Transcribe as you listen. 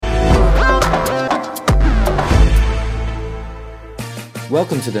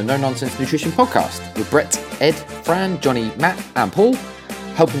Welcome to the No Nonsense Nutrition Podcast with Brett, Ed, Fran, Johnny, Matt and Paul,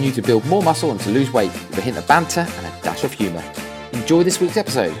 helping you to build more muscle and to lose weight with a hint of banter and a dash of humour. Enjoy this week's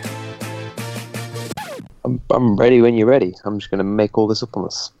episode. I'm ready when you're ready. I'm just going to make all this up on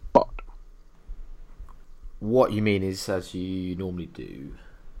the spot. What you mean is as you normally do.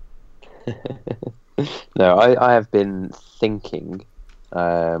 No, I have been thinking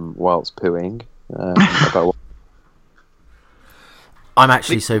whilst pooing about what... I'm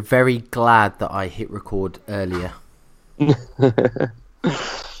actually so very glad that I hit record earlier. Well,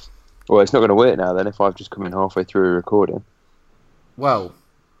 it's not going to work now then if I've just come in halfway through a recording. Well,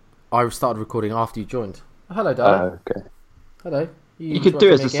 I started recording after you joined. Oh, hello, darling. Oh, okay. Hello. You could do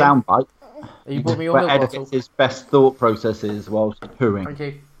it as a soundbite. You brought me your where milk Ed bottle. gets his best thought processes whilst pooing.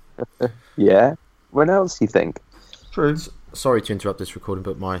 Thank you. Yeah? When else do you think? True. Sorry to interrupt this recording,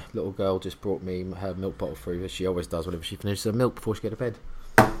 but my little girl just brought me her milk bottle through, as she always does whenever she finishes her milk before she goes to bed.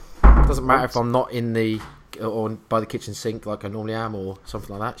 It doesn't matter if I'm not in the or by the kitchen sink like I normally am or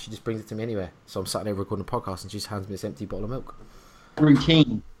something like that. She just brings it to me anywhere. So I'm sat there recording a podcast and she just hands me this empty bottle of milk.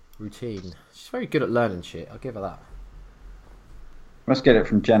 Routine. She's very good at learning shit. I'll give her that. Let's get it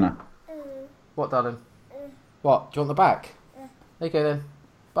from Jenna. What, darling? What? Do you want the back? There you go then.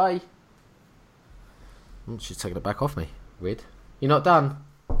 Bye. She's taking it back off me. Weird. You're not done?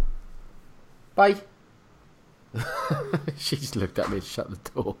 Bye. She just looked at me and shut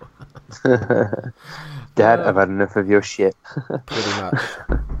the door. Dad, I've had enough of your shit. Pretty much.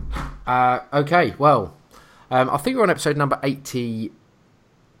 Okay, well, I think we're on episode number 82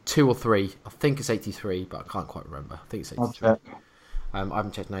 or 3. I think it's 83, but I can't quite remember. I think it's 83. I'll check. I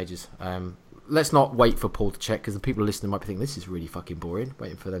haven't checked in ages. Let's not wait for Paul to check, because the people listening might be thinking this is really fucking boring,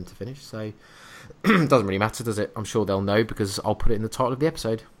 waiting for them to finish. So it doesn't really matter, does it? I'm sure they'll know because I'll put it in the title of the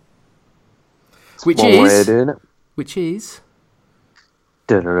episode. Which One way of doing it.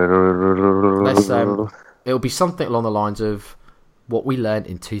 It'll be something along the lines of what we learned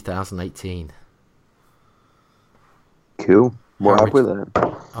in 2018. Cool. What have we learned?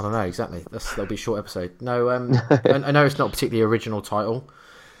 I don't know exactly. That'll be a short episode. No, I know it's not a particularly original title.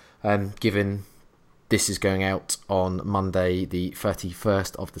 Given this is going out on Monday, the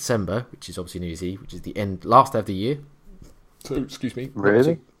 31st of December, which is obviously New Year's Eve, which is the last day of the year. So, excuse me.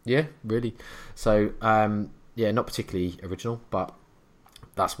 Really? Yeah, really. So, not particularly original, but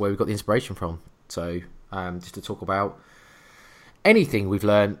that's where we got the inspiration from. So, just to talk about anything we've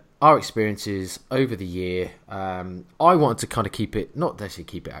learned, our experiences over the year. I wanted to kind of keep it, not necessarily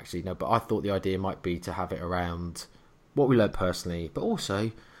keep it actually, no, but I thought the idea might be to have it around what we learned personally, but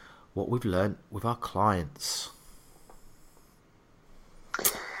also what we've learned with our clients.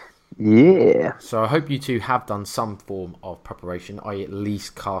 Yeah. So I hope you two have done some form of preparation, i.e. at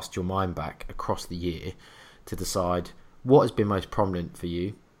least cast your mind back across the year to decide what has been most prominent for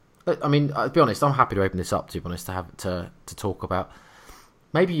you. I mean, I'll be honest, I'm happy to open this up, to be honest, to have to talk about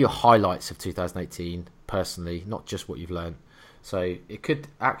maybe your highlights of 2018 personally, not just what you've learned. So it could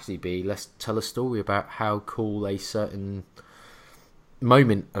actually be, let's tell a story about how cool a certain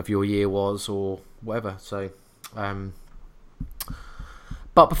moment of your year was or whatever. So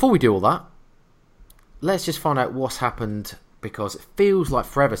but before we do all that, let's just find out what's happened, because it feels like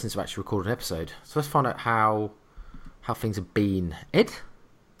forever since we've actually recorded an episode. So let's find out how things have been. Ed,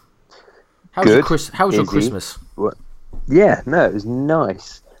 how was your Christmas? What? Yeah, no, it was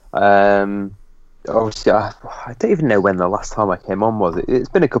nice. Obviously, I don't even know when the last time I came on was. It's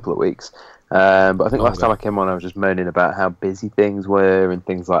been a couple of weeks. But I think last time I came on, I was just moaning about how busy things were and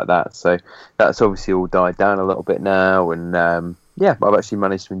things like that. So that's obviously all died down a little bit now. And I've actually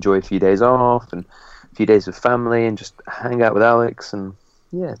managed to enjoy a few days off and a few days with family and just hang out with Alex. And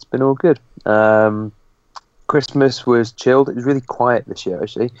yeah, it's been all good. Christmas was chilled. It was really quiet this year,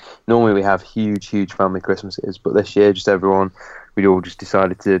 actually. Normally we have huge family Christmases, but this year we'd all just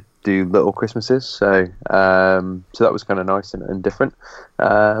decided to do little Christmases. So that was kind of nice and different.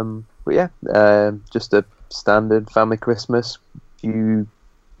 But yeah, just a standard family Christmas, few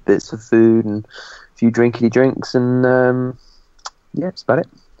bits of food and a few drinkity drinks, and that's about it.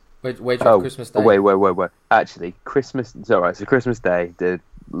 Where'd you have Christmas Day? Wait. Actually, Christmas. It's all right. So Christmas Day, did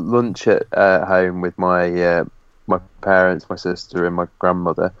lunch at home with my parents, my sister, and my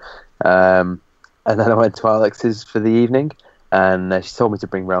grandmother, and then I went to Alex's for the evening, and she told me to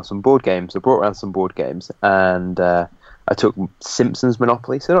bring around some board games. I brought around some board games, and I took Simpsons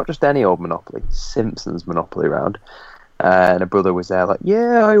Monopoly, so not just any old Monopoly, Simpsons Monopoly round. And her brother was there like,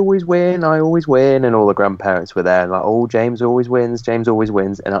 yeah, I always win, and all the grandparents were there like, oh, James always wins,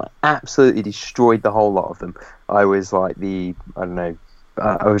 and I absolutely destroyed the whole lot of them. I was like the, I don't know,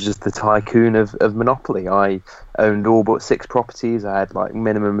 I was just the tycoon of Monopoly. I owned all but 6 properties. I had like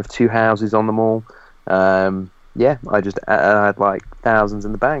minimum of 2 houses on them all. Yeah, I had like thousands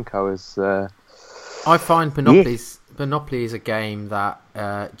in the bank. I find Monopoly is a game that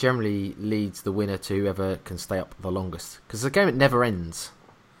generally leads the winner to whoever can stay up the longest, because it's a game that never ends.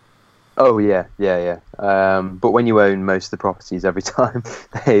 Oh yeah. But when you own most of the properties, every time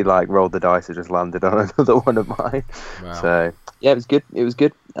they like rolled the dice, it just landed on another one of mine. Wow. So yeah, it was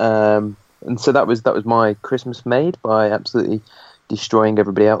good. And so that was my Christmas made by absolutely destroying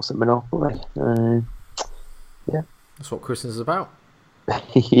everybody else at Monopoly. Yeah, that's what Christmas is about.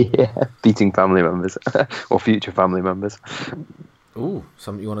 Yeah, beating family members or future family members. Ooh,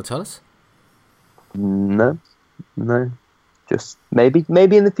 something you want to tell us? No. Just maybe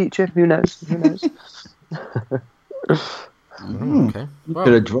in the future. Who knows? Okay. Well,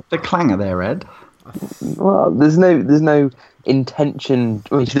 Could have dropped the clanger there, Ed. Well, there's no intention.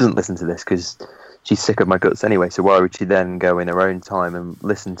 I mean, she doesn't listen to this because she's sick of my guts anyway. So why would she then go in her own time and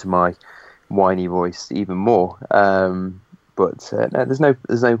listen to my whiny voice even more? But no,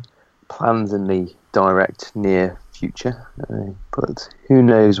 there's no plans in the direct near future. But who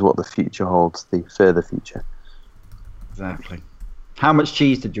knows what the future holds? The further future. Exactly. How much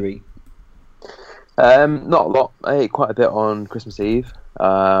cheese did you eat? Not a lot. I ate quite a bit on Christmas Eve.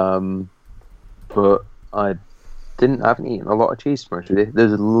 But I haven't eaten a lot of cheese, to be honest with you.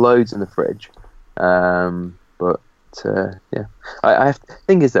 There's loads in the fridge. But yeah.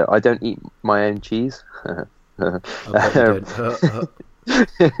 Thing is though, I don't eat my own cheese. I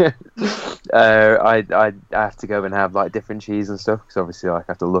have to go and have like different cheese and stuff, because obviously like,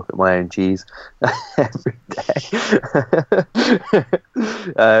 I have to look at my own cheese every day.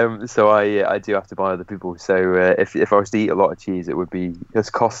 So I do have to buy other people. So if I was to eat a lot of cheese, it would be as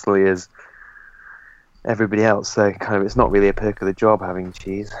costly as everybody else. So kind of, it's not really a perk of the job having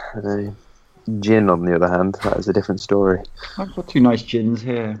cheese. Gin, on the other hand, that is a different story. I've got 2 nice gins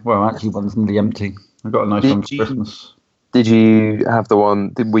here. Well, actually, one's nearly empty. I got a nice one for Christmas. Did you have the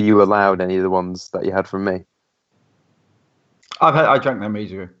one? Were you allowed any of the ones that you had from me? I drank them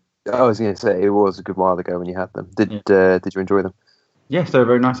ages ago. I was going to say, it was a good while ago when you had them. Did you enjoy them? Yes, they were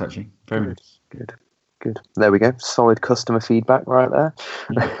very nice actually. Very nice. Good. There we go. Solid customer feedback right there.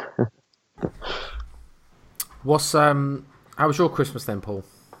 How was your Christmas then, Paul?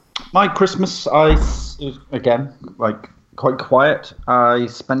 My Christmas, it was again like quite quiet. I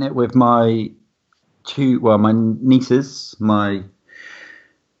spent it with my nieces, my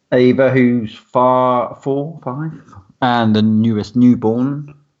Ava, who's 5, and the newest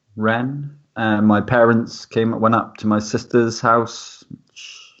newborn, Ren. And my parents went up to my sister's house,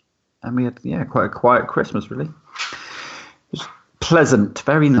 and we had quite a quiet Christmas, really. It was pleasant,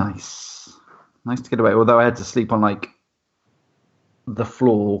 very nice. Nice to get away, although I had to sleep on like the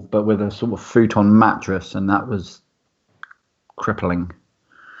floor, but with a sort of futon mattress, and that was crippling.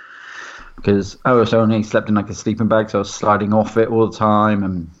 Because I only slept in like a sleeping bag, so I was sliding off it all the time,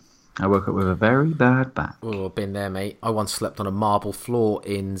 and I woke up with a very bad back. Oh, I've been there, mate. I once slept on a marble floor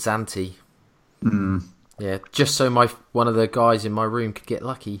in Zante. Yeah, just so one of the guys in my room could get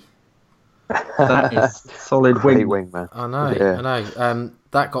lucky. That is solid wing, man. I know, yeah. I know.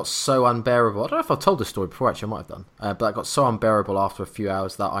 That got so unbearable. I don't know if I've told this story before, actually, I might have done. But that got so unbearable after a few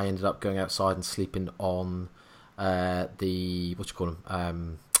hours that I ended up going outside and sleeping on sunbeds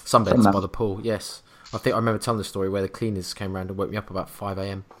by the pool. Yes, I think I remember telling the story where the cleaners came around and woke me up about 5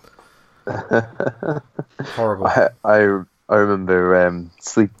 a.m. Horrible. I remember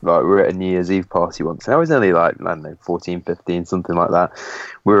we were at a New Year's Eve party once. I was only like, I don't know, 14, 15, something like that.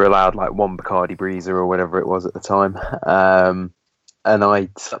 We were allowed like 1 Bacardi Breezer or whatever it was at the time. And I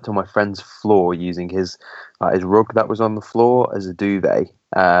slept on my friend's floor using his rug that was on the floor as a duvet.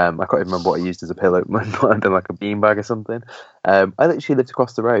 I can't even remember what I used as a pillow. It might have been like a beanbag or something. I literally lived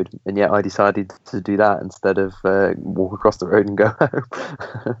across the road, and yet I decided to do that instead of walk across the road and go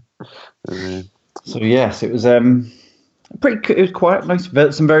home. So yes, it was it was quiet, nice,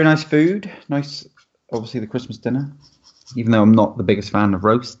 some very nice food. Nice, obviously the Christmas dinner. Even though I'm not the biggest fan of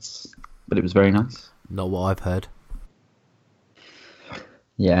roasts, but it was very nice. Not what I've heard.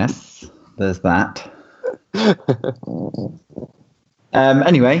 Yes, there's that.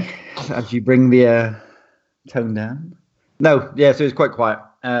 Anyway, as you bring the tone down. No, yeah, so it was quite quiet.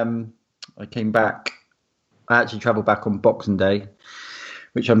 I came back. I actually travelled back on Boxing Day,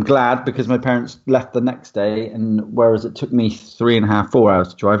 which I'm glad, because my parents left the next day, and whereas it took me 3.5, 4 hours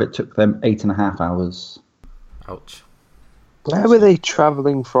to drive, it took them 8.5 hours. Ouch. Where were they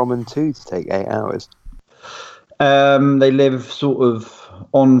travelling from and to take 8 hours? They live sort of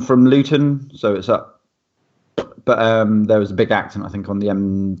on from Luton, so it's up But there was a big accident, I think, on the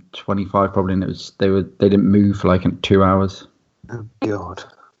M25 probably, and they didn't move for like 2 hours. Oh God!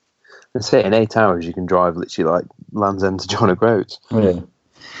 Let's say in 8 hours you can drive literally like Land's End to John O'Groats. Yeah.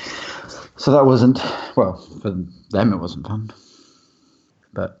 So that wasn't, well, for them it wasn't fun.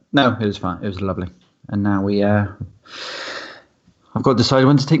 But no, it was fun. It was lovely. And now I've got to decide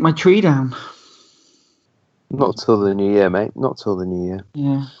when to take my tree down. Not till the new year, mate. Not till the new year.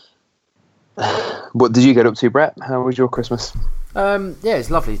 Yeah. What did you get up to, Brett? How was your Christmas? Yeah, it's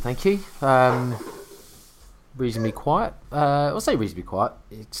lovely, thank you. Reasonably quiet. I'll say reasonably quiet.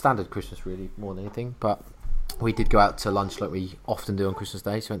 It's standard Christmas, really, more than anything. But we did go out to lunch like we often do on Christmas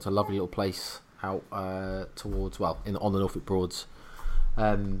Day. So we went to a lovely little place out towards, well, on the Norfolk Broads,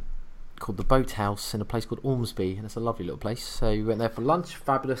 called the Boathouse in a place called Ormsby, and it's a lovely little place. So we went there for lunch.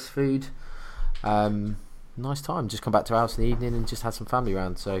 Fabulous food. Nice time. Just come back to our house in the evening and just had some family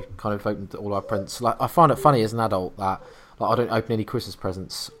around. So kind of opened all our presents. Like, I find it funny as an adult that I don't open any Christmas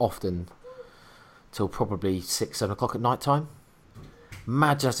presents often till probably 6-7 o'clock at night time.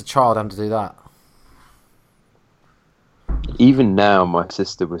 Imagine as a child having to do that. Even now, my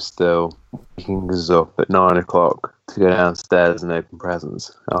sister was still waking us up at 9 o'clock to go downstairs and open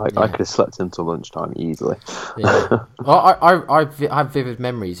presents. I could have slept until lunchtime easily. Yeah. Well, I have vivid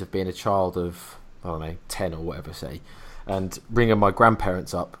memories of being a child of, I don't know, 10 or whatever, say, and ringing my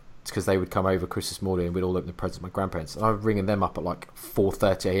grandparents up because they would come over Christmas morning and we'd all open the presents with my grandparents. And I was ringing them up at like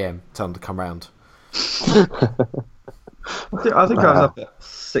 4:30 a.m. tell them to come round. I think I was up at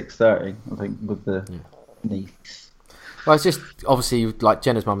 6:30, I think, with the niece. Well, it's just, obviously, like,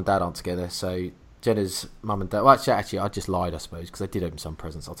 Jenna's mum and dad aren't together, so Jenna's mum and dad... Well, actually, I just lied, I suppose, because I did open some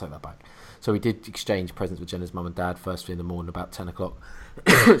presents. I'll take that back. So we did exchange presents with Jenna's mum and dad first thing in the morning, about 10 o'clock.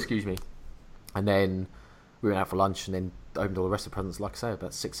 Excuse me. And then we went out for lunch and then opened all the rest of the presents, like I say, about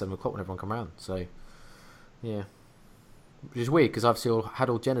 6-7 o'clock when everyone come around. So, yeah. Which is weird, because I've had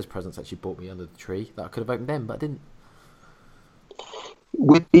all Jenna's presents that she bought me under the tree, that I could have opened them, but I didn't.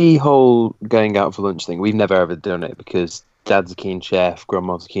 With the whole going out for lunch thing, we've never ever done it because Dad's a keen chef,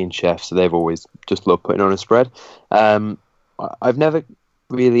 Grandma's a keen chef, so they've always just loved putting on a spread. I've never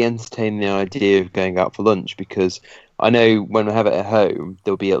really entertained the idea of going out for lunch because I know when I have it at home,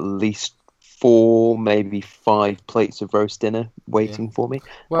 there'll be at least 4, maybe 5 plates of roast dinner waiting for me.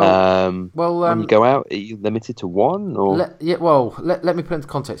 When you go out, are you limited to 1? Or let me put it into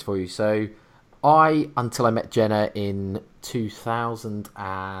context for you. So, until I met Jenna in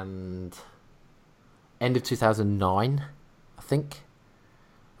end of 2009, I think,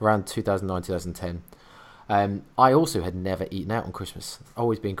 around 2009, 2010. I also had never eaten out on Christmas.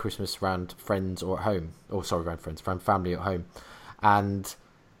 Always been Christmas around friends or at home. Around family at home. And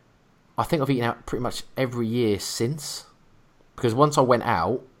I think I've eaten out pretty much every year since. Because once I went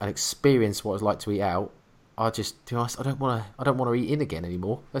out and experienced what it was like to eat out, I just, to be honest, I don't want to eat in again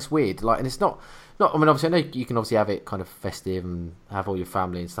anymore. That's weird. Like, and it's not. I mean, obviously, I know you can obviously have it kind of festive and have all your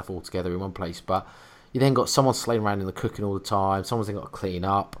family and stuff all together in one place, but you then got someone slaving around in the cooking all the time. Someone's then got to clean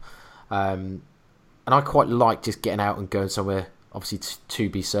up, and I quite like just getting out and going somewhere, obviously to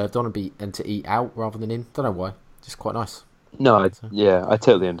be served on and to eat out rather than in. Don't know why, just quite nice. No, I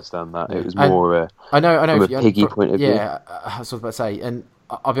totally understand that. It was more I know from a piggy point of view. Yeah, I was about to say, and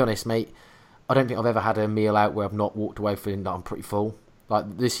I'll be honest, mate. I don't think I've ever had a meal out where I've not walked away feeling that I'm pretty full.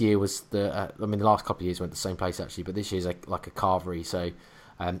 Like, this year was the last couple of years went to the same place actually, but this year's like a carvery. So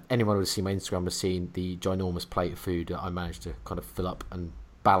anyone who would have seen my Instagram would have seen the ginormous plate of food that I managed to kind of fill up and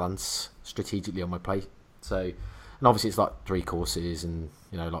balance strategically on my plate. So, and obviously it's like 3 courses and,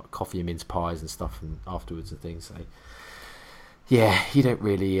 you know, like coffee and mince pies and stuff and afterwards and things. So, yeah, you don't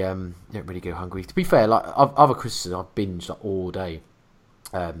really go hungry. To be fair, like other Christmases I've binged like all day.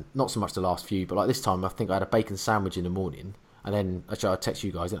 Not so much the last few, but like this time I think I had a bacon sandwich in the morning, and then actually I texted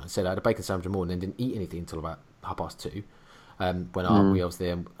you guys and I said I had a bacon sandwich in the morning and didn't eat anything until about 2:30 when we was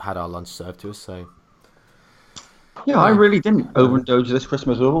there and had our lunch served to us. So yeah, I really didn't overindulge this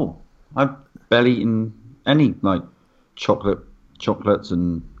Christmas at all. I've barely eaten any like chocolates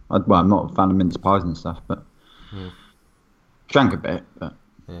and I'm not a fan of mince pies and stuff, but drank a bit. But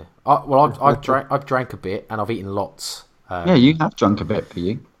yeah, I've drank a bit and I've eaten lots. Yeah, you have drunk a bit for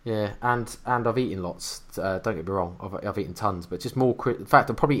you. Yeah, and I've eaten lots. Don't get me wrong, I've eaten tons, but just more. In fact,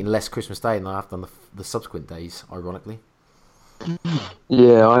 I'm probably eating less Christmas Day than I have done the subsequent days. Ironically.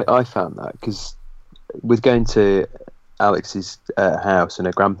 Yeah, I found that because with going to Alex's house and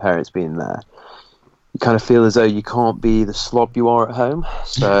her grandparents being there, you kind of feel as though you can't be the slob you are at home.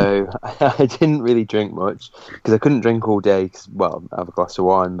 So I didn't really drink much because I couldn't drink all day. Well, I have a glass of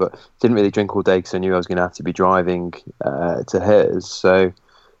wine, but didn't really drink all day because I knew I was going to have to be driving to hers. So,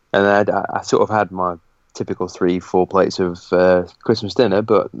 and then I sort of had my typical 3-4 plates of Christmas dinner,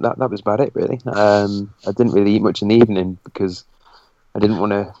 but that was about it really. I didn't really eat much in the evening because I didn't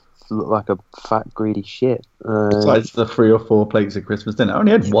want to look like a fat greedy shit. Besides the 3 or 4 plates of Christmas dinner, I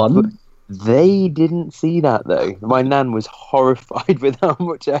only had one. They didn't see that though. My nan was horrified with how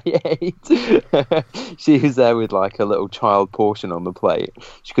much I ate. She was there with like a little child portion on the plate.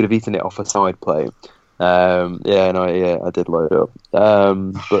 She could have eaten it off a side plate. I did load up.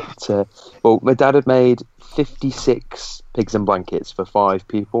 Well, my dad had made 56 pigs and blankets for 5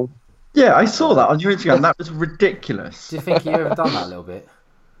 people. Yeah, I saw that on your Instagram. That was ridiculous. Do you think you ever done that a little bit?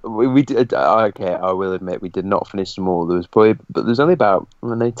 We did. Okay, I will admit we did not finish them all. But there's only about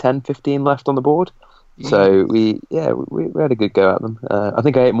 10, 15 left on the board. Yeah. So we had a good go at them. I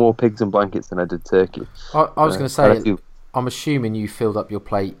think I ate more pigs and blankets than I did turkey. I was going to say, I'm assuming you filled up your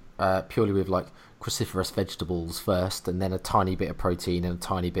plate purely with like cruciferous vegetables first, and then a tiny bit of protein and a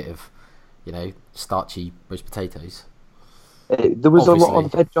tiny bit of, starchy roast potatoes. There was a lot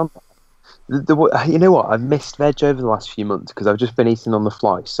of veg on that. You know what? I've missed veg over the last few months because I've just been eating on the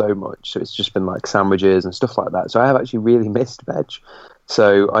fly so much. So it's just been like sandwiches and stuff like that. So I have actually really missed veg.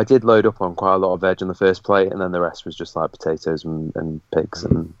 So I did load up on quite a lot of veg on the first plate, and then the rest was just like potatoes and pigs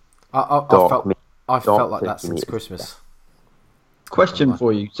and I felt like that since Christmas. Question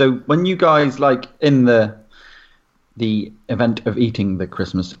for you. So when you guys like in the event of eating the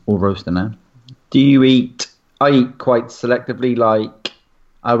Christmas or roast dinner, do you eat? I eat quite selectively. Like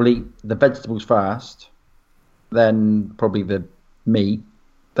I will eat the vegetables first, then probably the meat,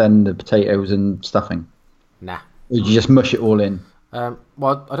 then the potatoes and stuffing. Nah. Or you just mush it all in?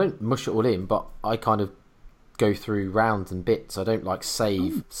 Well, I don't mush it all in, but I kind of go through rounds and bits. I don't like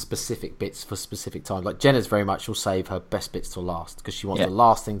save specific bits for specific times. Like Jenna's very much will save her best bits till last because she wants the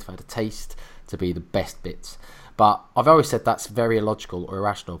last thing to have a taste to be the best bits. But I've always said that's very illogical or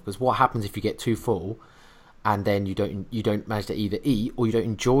irrational because what happens if you get too full and then you don't manage to either eat or you don't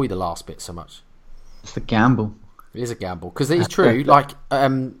enjoy the last bit so much? It's a gamble. It is a gamble because it is true. Like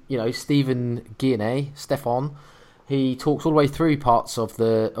Stephen Guyenet, Stefan, he talks all the way through parts of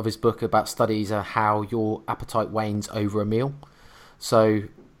his book about studies of how your appetite wanes over a meal. So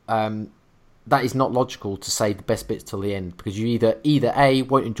that is not logical to save the best bits till the end because you either A,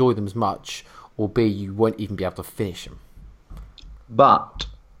 won't enjoy them as much, or B, you won't even be able to finish them. But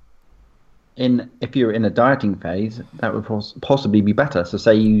if you're in a dieting phase, that would possibly be better. So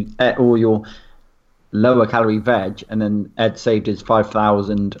say you ate all your lower calorie veg, and then Ed saved his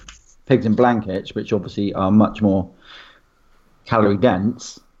 5,000 pigs and blankets, which obviously are much more calorie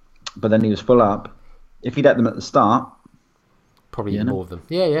dense, but then he was full up. If he'd ate them at the start, probably more of them.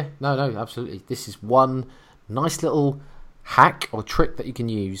 Yeah. No, absolutely. This is one nice little hack or trick that you can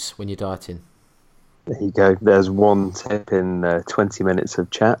use when you're dieting. There you go. There's one tip in 20 minutes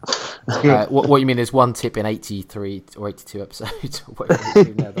of chat. What you mean is one tip in 83 or 82 episodes? Or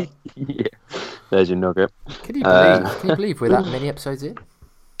whatever yeah. There's your nugget. Can you believe we're that many episodes in?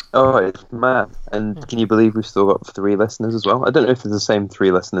 Oh, it's mad. And can you believe we've still got 3 listeners as well? I don't know if it's the same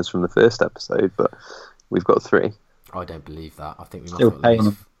 3 listeners from the first episode, but we've got 3. I don't believe that. I think we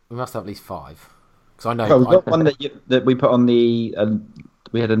must have at least 5. Because I know. Oh, we got one that we put on the.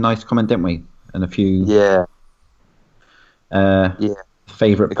 We had a nice comment, didn't we? And a few. Yeah.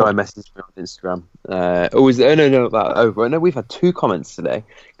 Favorite. The guy messaged me on Instagram. No, we've had 2 comments today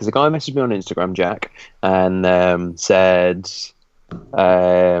because the guy messaged me on Instagram, Jack, and said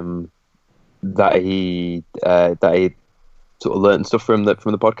that he sort of learned stuff from the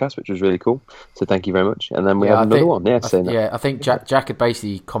podcast, which was really cool. So thank you very much. And then we had another one. I think Jack had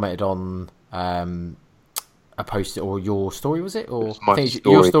basically commented on a post or your story, was it? Or I think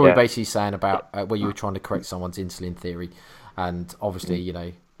your story basically saying about where you were trying to correct someone's insulin theory, and obviously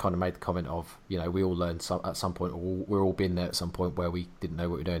kind of made the comment of we all learned at some point, or we're all been there at some point where we didn't know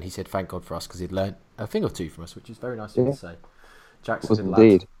what we were doing. He said thank God for us because he'd learned a thing or two from us, which is very nice to say. Jack's a good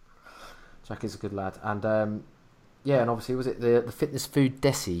lad. Jack is a good lad, and and obviously was it the fitness food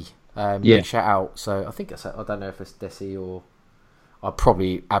Desi? Big shout out. So I think I don't know if it's Desi or I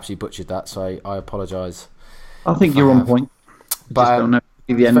probably absolutely butchered that, so I apologise. I think you're on point. But just don't know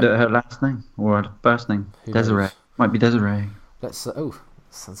the end of her last name or her first name. Desiree. Might be Desiree.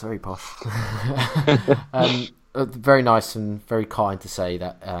 Sounds very posh. Very nice and very kind to say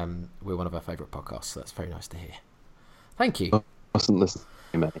that we're one of her favourite podcasts. So that's very nice to hear. Thank you. I wasn't listening,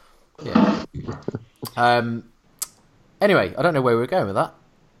 mate. Yeah. Anyway, I don't know where we're going with that.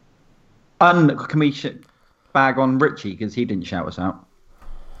 And can we bag on Richie because he didn't shout us out?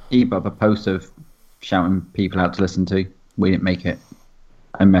 He put up a post of shouting people out to listen to. We didn't make it.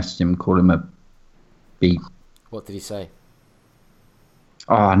 I messaged him, called him a beep. What did he say?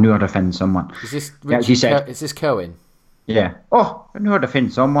 Oh, I knew I'd offend someone. Is this Yeah, Richard? she said, Is this Cohen? yeah. Oh, I knew I'd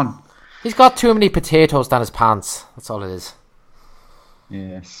offend someone. He's got too many potatoes down his pants. That's all it is.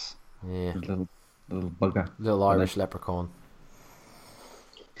 Yes. Yeah, Little bugger. little Irish leprechaun.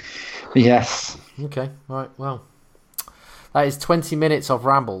 Yes. Okay, right. Well, that is 20 minutes of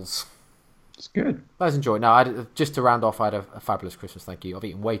rambles. It's good. I was enjoying. Now, just to round off, I had a fabulous Christmas. Thank you. I've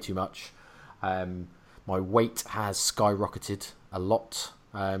eaten way too much. My weight has skyrocketed a lot,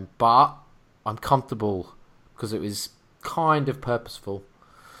 but I'm comfortable because it was kind of purposeful.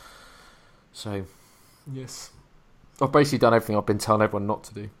 So, yes, I've basically done everything I've been telling everyone not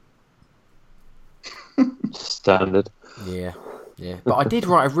to do. Standard. Yeah. But I did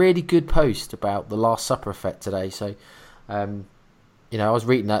write a really good post about the Last Supper effect today. So, I was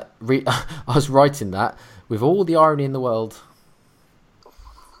reading that. I was writing that with all the irony in the world.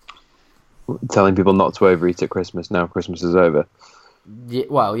 Telling people not to overeat at Christmas. Now Christmas is over. Yeah,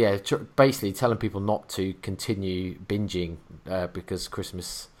 well, yeah. Basically, telling people not to continue binging because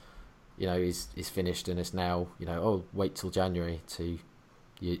Christmas, is finished and it's now, wait till January to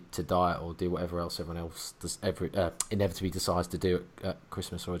diet or do whatever else everyone else does inevitably decides to do at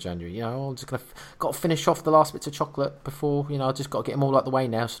Christmas or January. I'm just got to finish off the last bits of chocolate before, I just got to get them all out the way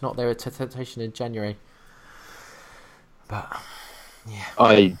now, so not there at temptation in January. But yeah,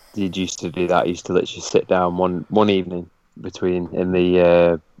 I did used to do that. I used to literally sit down one evening in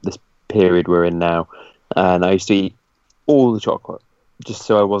the this period we're in now, and I used to eat all the chocolate just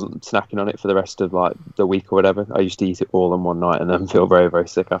so I wasn't snacking on it for the rest of like the week or whatever. I used to eat it all in one night and then feel very, very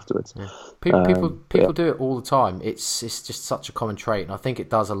sick afterwards. Yeah. People do it all the time. It's just such a common trait, and I think it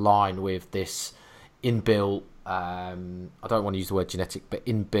does align with this inbuilt. I don't want to use the word genetic, but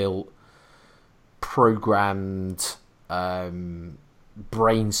inbuilt programmed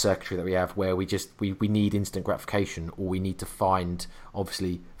brain circuitry that we have, where we need instant gratification, or we need to find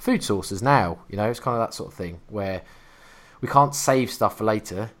obviously food sources now. It's kind of that sort of thing where we can't save stuff for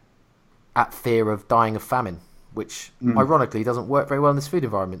later at fear of dying of famine, which ironically doesn't work very well in this food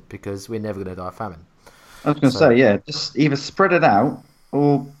environment because we're never going to die of famine. I was going to say, yeah, just either spread it out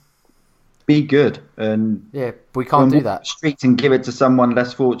or be good. And yeah, we can't do that. Streets and give it to someone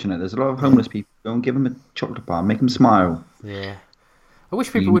less fortunate. There's a lot of homeless people. Go and give them a chocolate bar, make them smile. Yeah. I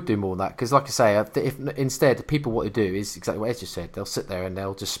wish people would do more than that, because like I say, if instead people what they do is exactly what Ed just said. They'll sit there and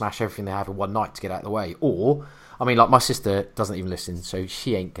they'll just smash everything they have in one night to get out of the way. Or, I mean, like my sister doesn't even listen, so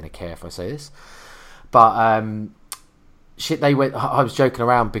she ain't going to care if I say this. But I was joking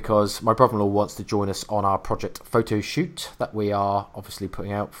around because my brother-in-law wants to join us on our project photo shoot that we are obviously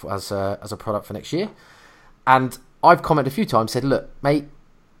putting out as a product for next year. And I've commented a few times, said, look, mate,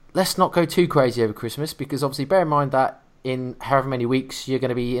 let's not go too crazy over Christmas, because obviously bear in mind that in however many weeks you're going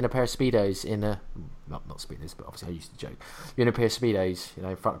to be in a pair of Speedos not Speedos, but obviously I used to joke. You're in a pair of Speedos,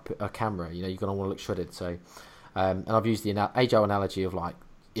 in front of a camera, you're going to want to look shredded. So, and I've used the age-old analogy of like,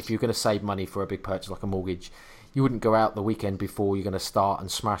 if you're going to save money for a big purchase like a mortgage, you wouldn't go out the weekend before you're going to start and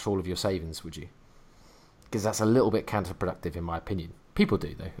smash all of your savings, would you? Because that's a little bit counterproductive in my opinion. People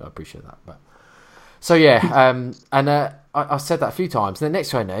do though, I appreciate that. But so yeah, I've said that a few times. And the next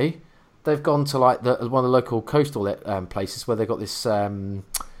thing I know, they've gone to like one of the local coastal places where they've got this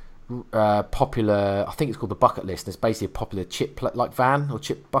popular, I think it's called the Bucket List. And it's basically a popular chip like van or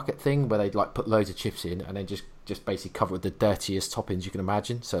chip bucket thing where they like put loads of chips in and then just basically cover it with the dirtiest toppings you can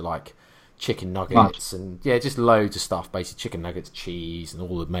imagine. So like chicken nuggets and yeah, just loads of stuff. Basically chicken nuggets, cheese, and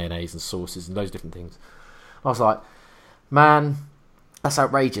all the mayonnaise and sauces and those different things. I was like, man, that's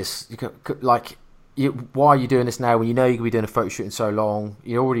outrageous. Why are you doing this now when you know you're going to be doing a photo shoot in so long?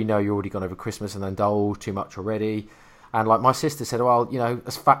 You already know you're already gone over Christmas and then indulged too much already. And like my sister said, well,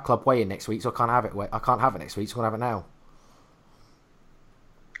 it's Fat Club weigh-in next week, so I can't have it. I can't have it next week, so I'm going to have it now.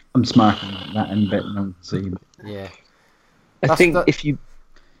 I'm smarting like that and betting on see. Yeah. I think if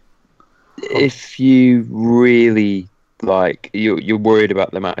you really like you're worried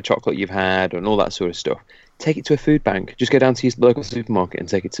about the amount of chocolate you've had and all that sort of stuff, take it to a food bank. Just go down to your local supermarket and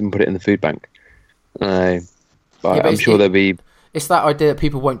take it and put it in the food bank. But I'm sure there'll be. It's that idea that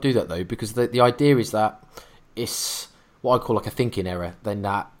people won't do that though, because the idea is that it's what I call like a thinking error. Then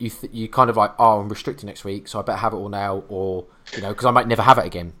that you kind of like, oh, I'm restricted next week, so I better have it all now, or because I might never have it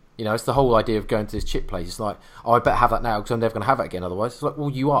again. It's the whole idea of going to this chip place. It's like, oh, I better have that now because I'm never going to have it again. Otherwise, it's like, well,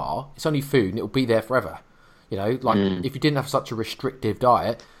 you are. It's only food, and it'll be there forever. If you didn't have such a restrictive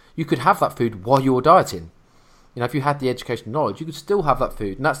diet, you could have that food while you were dieting. If you had the education knowledge, you could still have that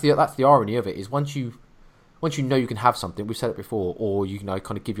food, and that's the irony of it. Is once you know you can have something, we've said it before, or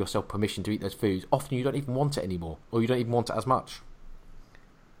kind of give yourself permission to eat those foods. Often you don't even want it anymore, or you don't even want it as much.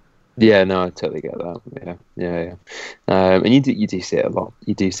 Yeah, no, I totally get that. Yeah. And you do see it a lot.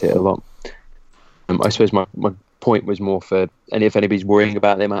 You do see it a lot. I suppose my point was more for, and if anybody's worrying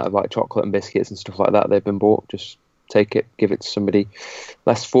about the amount of like chocolate and biscuits and stuff like that they've been bought, just take it, give it to somebody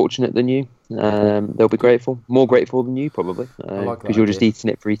less fortunate than you. They'll be grateful, more grateful than you probably, because you're just eating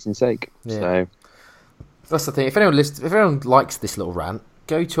it for eating's sake. Yeah. So that's the thing. If anyone likes this little rant,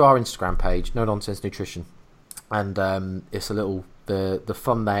 go to our Instagram page, No Nonsense Nutrition, and it's a little. The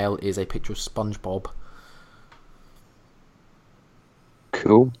thumbnail is a picture of SpongeBob.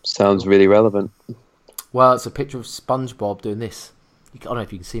 Cool. Sounds really relevant. Well, it's a picture of SpongeBob doing this. I don't know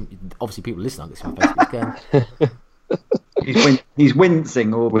if you can see him. Obviously, people listening on this on Facebook again. He's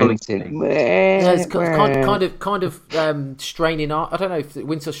wincing or wincing. Yeah, it's kind of straining. I don't know if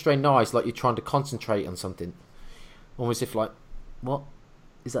wince strain eyes, like you're trying to concentrate on something, almost if like, what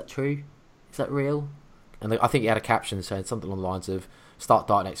is that true? Is that real? And I think he had a caption saying something along the lines of "Start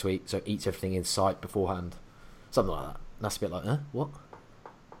diet next week, so eats everything in sight beforehand," something like that. And that's a bit like, what?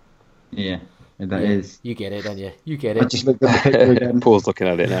 Yeah. That is. You get it, don't you? You get it. I just looked at the picture again. Paul's looking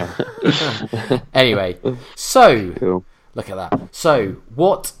at it now. Anyway, so cool. Look at that. So,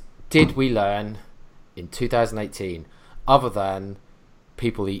 what did we learn in 2018 other than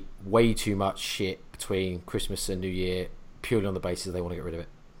people eat way too much shit between Christmas and New Year purely on the basis they want to get rid of it?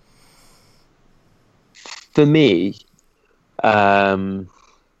 For me,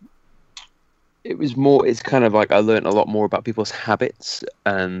 it was more, it's kind of like I learned a lot more about people's habits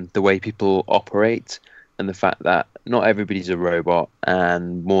and the way people operate, and the fact that not everybody's a robot,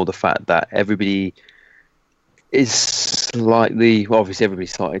 and more the fact that everybody is slightly, well, obviously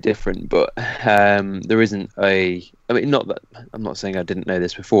everybody's slightly different, but there isn't not that, I'm not saying I didn't know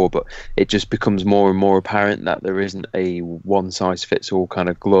this before, but it just becomes more and more apparent that there isn't a one-size-fits-all kind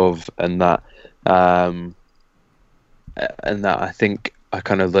of glove, and that I think I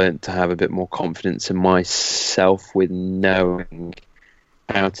kind of learned to have a bit more confidence in myself with knowing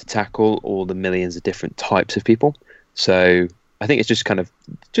how to tackle all the millions of different types of people. So I think it's just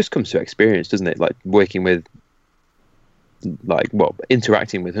just comes to experience, doesn't it? Like working with,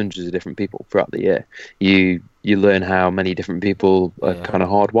 interacting with hundreds of different people throughout the year. You learn how many different people are kind of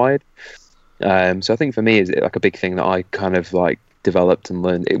hardwired. So I think for me, is it like a big thing that I kind of like developed and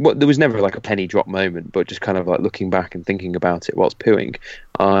learned. There was never like a penny drop moment, but just kind of like looking back and thinking about it whilst pooing,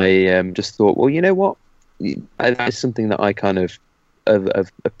 I just thought, well, you know what, that's something that I kind of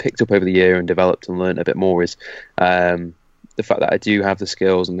have picked up over the year and developed and learned a bit more, is the fact that I do have the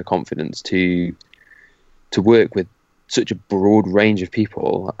skills and the confidence to work with such a broad range of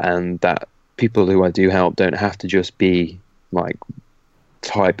people, and that people who I do help don't have to just be like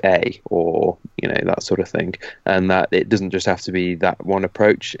type A or that sort of thing, and that it doesn't just have to be that one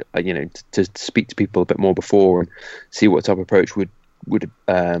approach. To speak to people a bit more before and see what type of approach would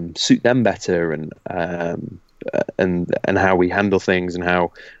suit them better, and how we handle things, and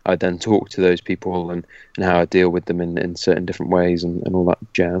how I then talk to those people, and how I deal with them in certain different ways, and all that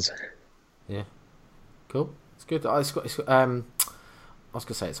jazz. Yeah, cool. It's good. I was going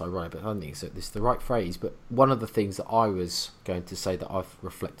to say it's ironic, but I don't think this is the right phrase. But one of the things that I was going to say that I've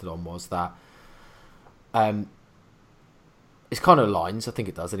reflected on was that it's kind of lines. I think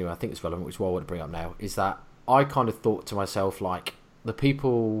it does anyway. I think it's relevant, which is what I want to bring up now. Is that I kind of thought to myself, like, the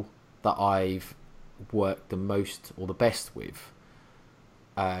people that I've worked the most or the best with,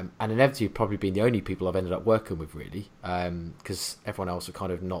 and inevitably probably been the only people I've ended up working with, really, because everyone else are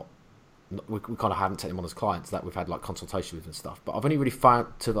kind of not. We kind of haven't taken them on as clients that we've had like consultation with and stuff, but I've only really found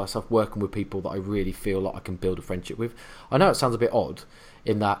to myself working with people that I really feel like I can build a friendship with. I know it sounds a bit odd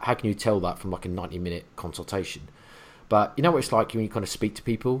in that, how can you tell that from like a 90-minute consultation? But you know what it's like when you kind of speak to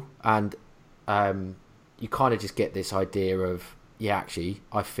people, and you kind of just get this idea of, yeah, actually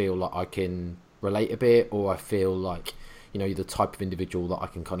I feel like I can relate a bit, or I feel like you're the type of individual that I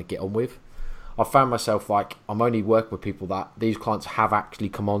can kind of get on with. I found myself like I'm only working with people that these clients have actually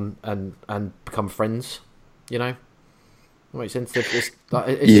come on and become friends. That makes sense. They're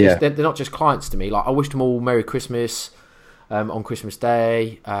not just clients to me. Like, I wish them all Merry Christmas on Christmas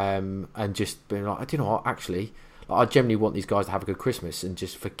Day, and just being like, do you know what? Actually, like, I generally want these guys to have a good Christmas and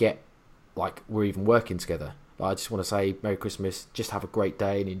just forget like we're even working together. I just want to say Merry Christmas, just have a great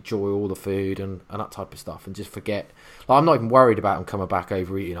day and enjoy all the food and that type of stuff, and just forget. Like, I'm not even worried about them coming back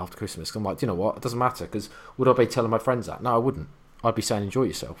overeating after Christmas. I'm like, do you know what? It doesn't matter, because would I be telling my friends that? No, I wouldn't. I'd be saying enjoy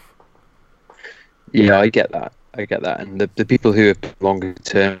yourself. Yeah, I get that. And the people who are longer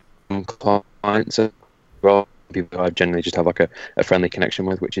term clients are people who I generally just have like a friendly connection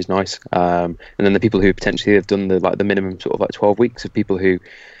with, which is nice. And then the people who potentially have done the minimum sort of like 12 weeks of people who,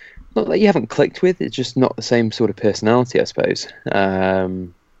 not that you haven't clicked with, it's just not the same sort of personality, I suppose.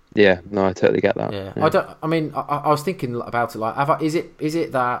 Yeah, no, I totally get that. Yeah. I mean, I was thinking about it. Like, is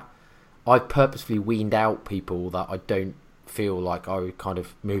it that I've purposefully weaned out people that I don't feel like I would kind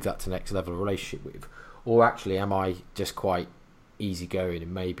of move that to the next level of relationship with, or actually am I just quite easygoing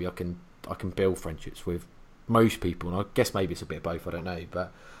and maybe I can build friendships with most people? And I guess maybe it's a bit of both. I don't know,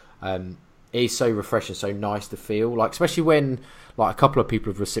 but it is so refreshing, so nice to feel like, especially when like a couple of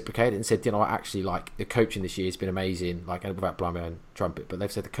people have reciprocated and said, actually, like, the coaching this year has been amazing. Like, without blowing my own trumpet, but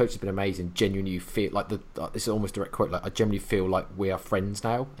they've said the coach has been amazing. Genuinely, you feel like this is almost a direct quote. Like, I genuinely feel like we are friends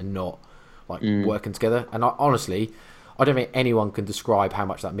now and not like working together. And honestly, I don't think anyone can describe how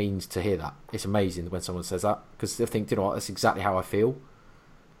much that means to hear that. It's amazing when someone says that, because they think, that's exactly how I feel.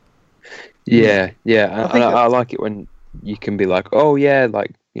 Yeah. I like it when you can be like, oh yeah,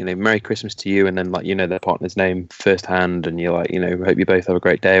 like, Merry Christmas to you, and then like their partner's name firsthand, and you're like, hope you both have a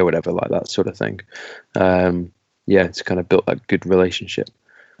great day or whatever, like that sort of thing. It's kind of built that good relationship.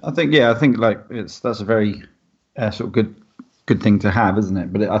 I think like that's a very sort of good thing to have, isn't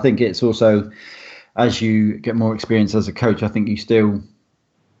it? But I think it's also, as you get more experience as a coach, I think you still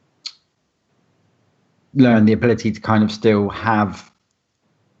learn the ability to kind of still have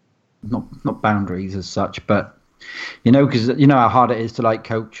not boundaries as such, but because how hard it is to like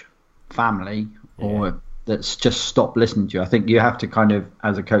coach family or that's just stop listening to you. I think you have to kind of,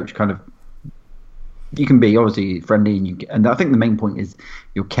 as a coach, kind of, you can be obviously friendly and I think the main point is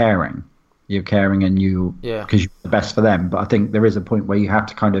you're caring and because you're the best for them. But I think there is a point where you have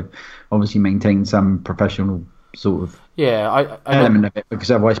to kind of obviously maintain some professional sort of element of it, because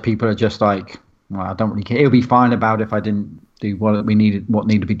otherwise people are just like, well, I don't really care. It'll be fine about if I didn't do what needed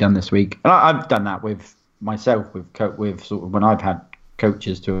to be done this week. And I've done that with myself, with sort of when I've had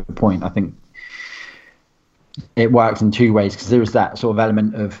coaches to a point. I think it works in two ways, because there is that sort of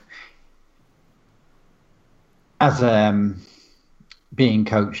element of, as being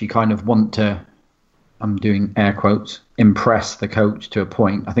coach, you kind of want to, I'm doing air quotes, impress the coach to a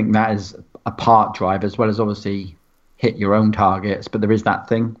point. I think that is a part drive, as well as obviously hit your own targets. But there is that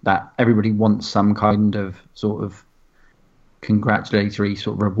thing that everybody wants some kind of sort of congratulatory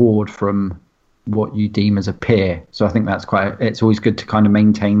sort of reward from what you deem as a peer. So I think that's it's always good to kind of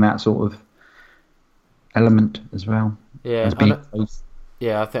maintain that sort of element as well. Yeah, as being I think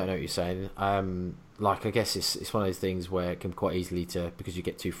I know what you're saying. Like, I guess it's one of those things where it can quite easily because you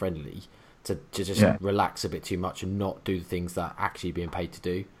get too friendly to just relax a bit too much and not do the things that actually being paid to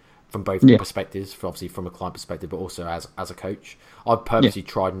do, from both perspectives, obviously from a client perspective, but also as a coach. I've purposely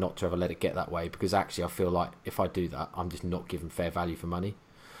tried not to ever let it get that way, because actually I feel like if I do that, I'm just not giving fair value for money.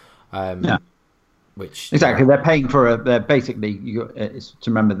 Which exactly, they're paying for they're basically, it's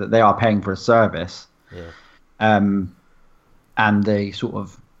to remember that they are paying for a service. And the sort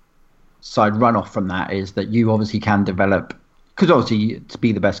of side runoff from that is that you obviously can develop, because obviously to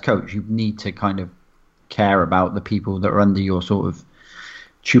be the best coach, you need to kind of care about the people that are under your sort of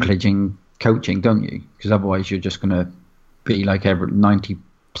tutelage and coaching, don't you? Because otherwise you're just going to be like 99%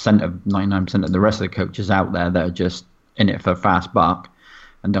 of the rest of the coaches out there that are just in it for a fast buck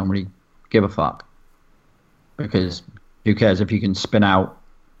and don't really give a fuck. Because who cares if you can spin out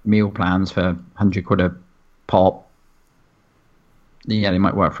meal plans for £100 a pop? Yeah, they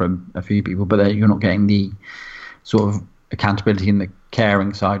might work for a few people, but you're not getting the sort of accountability and the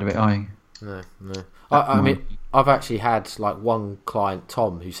caring side of it, are you? No. I mean, I've actually had like one client,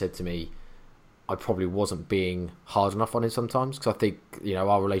 Tom, who said to me, I probably wasn't being hard enough on him sometimes, because I think,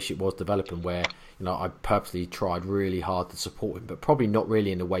 our relationship was developing where, I purposely tried really hard to support him, but probably not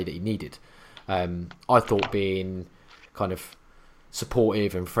really in the way that he needed. I thought being kind of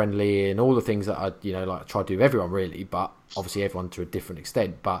supportive and friendly and all the things that I, like try to do with everyone really, but obviously everyone to a different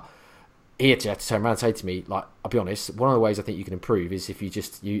extent. But he actually had to turn around and say to me, like, I'll be honest, one of the ways I think you can improve is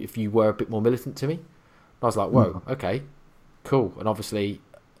if you were a bit more militant to me. And I was like, whoa, okay, cool. And obviously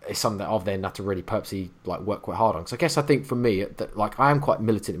it's something that I've then had to really purposely like work quite hard on. So I guess I think for me, that like I am quite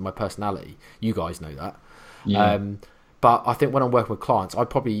militant in my personality. You guys know that. Yeah. But I think when I'm working with clients,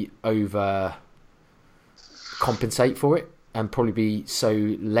 I'd probably over compensate for it and probably be so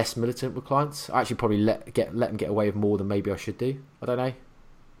less militant with clients. I actually probably let them get away with more than maybe I should do. I don't know.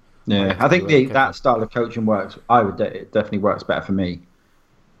 Yeah, I think that style of coaching works. It definitely works better for me.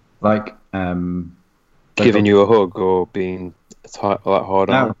 Like giving you a hug or being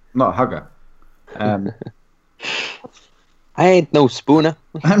hard on. No, not a hugger. I ain't no spooner.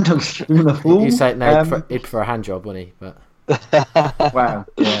 I'm no spooner fool. You say no, he'd prefer a hand job, wouldn't he? But wow,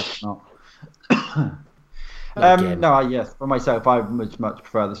 yeah, not. Yes, for myself, I much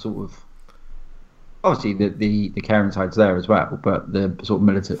prefer the sort of, obviously the caring side's there as well, but the sort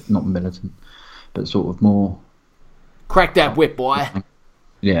of not militant, but sort of more. Crack that whip, boy.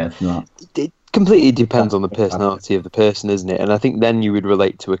 Yeah, it's not. It completely depends on the personality of the person, isn't it? And I think then you would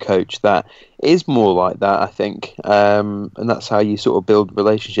relate to a coach that is more like that, I think. And that's how you sort of build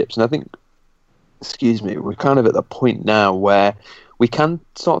relationships. And I think, excuse me, we're kind of at the point now where we can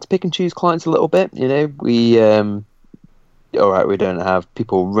start to pick and choose clients a little bit. You know, all right, we don't have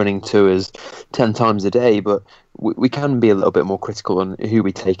people running to us 10 times a day, but we can be a little bit more critical on who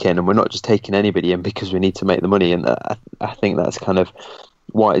we take in, and we're not just taking anybody in because we need to make the money. And I think that's kind of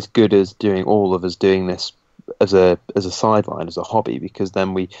why it's good as all of us doing this as a sideline, as a hobby, because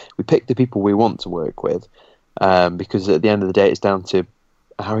then we pick the people we want to work with, because at the end of the day, it's down to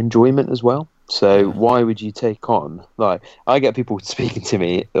our enjoyment as well. So why would you take on, like, I get people speaking to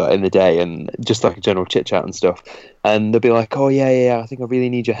me in the day and just like a general chit chat and stuff, and they'll be like, oh yeah, I think I really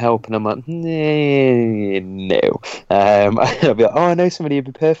need your help, and I'm like, no. I'll be like, oh, I know somebody who'd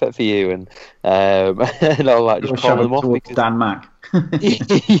be perfect for you, and and I'll like just call them off because Dan Mack.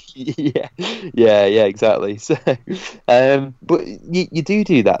 yeah, exactly. So, but you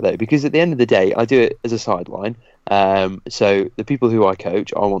do that though, because at the end of the day, I do it as a sideline. So the people who I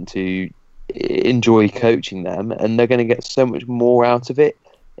coach, I want to enjoy coaching them, and they're going to get so much more out of it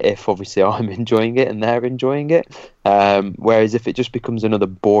if obviously I'm enjoying it and they're enjoying it. Whereas if it just becomes another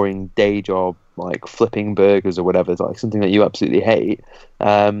boring day job, like flipping burgers or whatever, like something that you absolutely hate,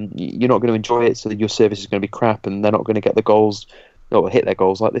 you're not going to enjoy it, so your service is going to be crap, and they're not going to get the goals or hit their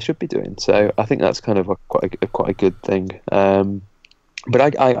goals like they should be doing. So I think that's kind of quite a good thing.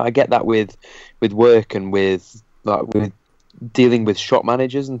 But I get that with work and with dealing with shop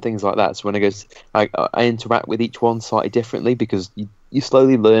managers and things like that. So when I interact with each one slightly differently, because you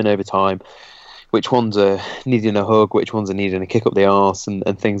slowly learn over time which ones are needing a hug, which ones are needing a kick up the arse,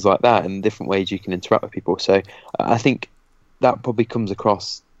 and things like that, and different ways you can interact with people. So I think that probably comes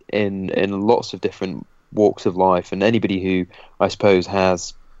across in lots of different walks of life, and anybody who I suppose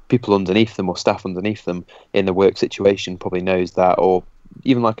has people underneath them or staff underneath them in the work situation probably knows that, or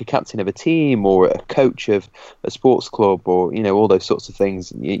even like a captain of a team or a coach of a sports club, or all those sorts of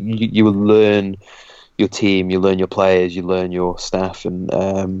things. You will learn your team, you learn your players, you learn your staff, and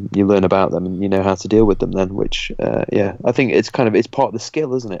you learn about them, and you know how to deal with them then, which I think it's part of the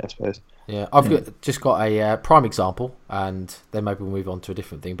skill, isn't it, I suppose. I've just got a prime example, and then maybe we'll move on to a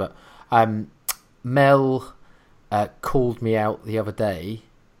different thing, but Mel called me out the other day.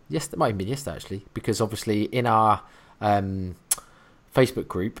 Yes, it might have been yesterday actually, because obviously in our Facebook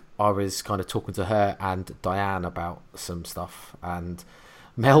group, I was kind of talking to her and Diane about some stuff, and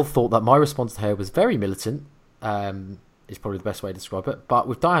Mel thought that my response to her was very militant, is probably the best way to describe it, but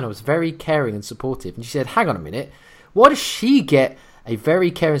with Diane I was very caring and supportive, and she said, hang on a minute, why does she get a very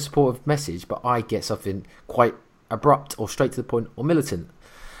caring, supportive message, but I get something quite abrupt or straight to the point or militant?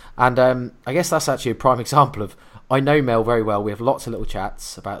 And I guess that's actually a prime example of, I know Mel very well, we have lots of little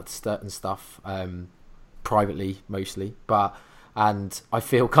chats about certain stuff, privately mostly, and I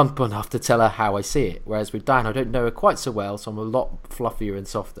feel comfortable enough to tell her how I see it. Whereas with Diane, I don't know her quite so well, so I'm a lot fluffier and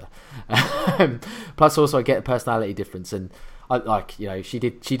softer. Plus, also I get a personality difference, and she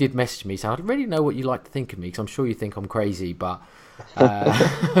did message me saying, I don't really know what you like to think of me, because I'm sure you think I'm crazy, but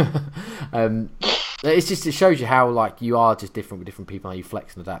it shows you how you are just different with different people, how you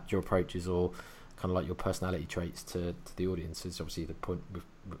flex and adapt your approaches or kind of like your personality traits to the audience. Is obviously the point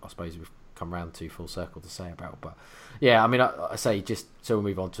I suppose we've come round to full circle to say about. But yeah, I mean, I say, just so we'll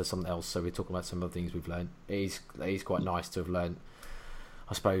move on to something else, so we're talking about some of the things we've learned. It is quite nice to have learned,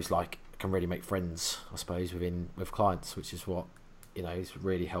 I suppose, can really make friends, I suppose, with clients, which is what it's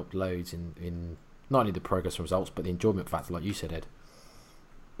really helped loads in not only the progress and results, but the enjoyment factor, like you said, Ed.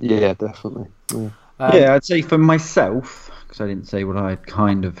 Yeah, definitely. I'd say for myself, because I didn't say what I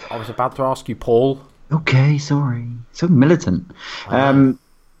kind of... I was about to ask you, Paul. Okay, sorry. So militant.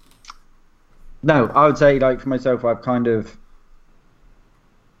 No, I would say, for myself, I've kind of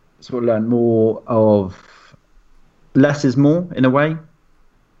sort of learned more of less is more, in a way.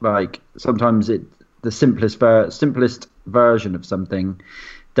 Sometimes the simplest version of something,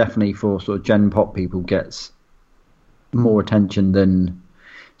 definitely for sort of Gen Pop people, gets more attention than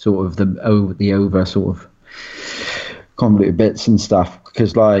sort of the over sort of convoluted bits and stuff,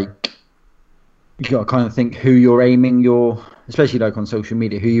 because you got to kind of think who you're aiming especially on social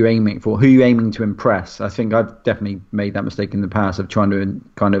media, who you're aiming for, who you're aiming to impress. I think I've definitely made that mistake in the past of trying to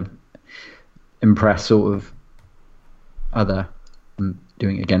kind of impress sort of other,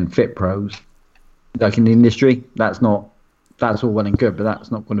 doing it again, fit pros, in the industry. That's all well and good, but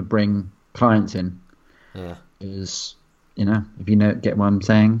that's not going to bring clients in. Yeah. Because, if you get what I'm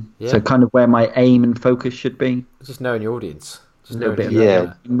saying. Yeah. So kind of where my aim and focus should be. Just knowing your audience. Just a little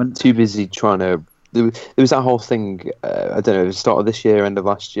bit. Too busy trying to there was that whole thing. I don't know, the start of this year, end of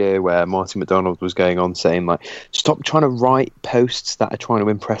last year, where Martin McDonald was going on saying like, "Stop trying to write posts that are trying to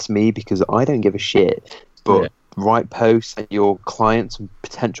impress me because I don't give a shit." But write posts that your clients and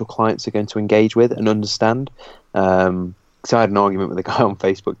potential clients are going to engage with and understand. So I had an argument with a guy on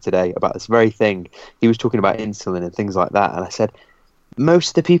Facebook today about this very thing. He was talking about insulin and things like that, and I said, most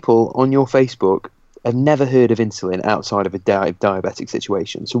of the people on your Facebook have never heard of insulin outside of a diabetic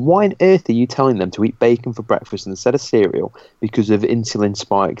situation. So why on earth are you telling them to eat bacon for breakfast instead of cereal because of insulin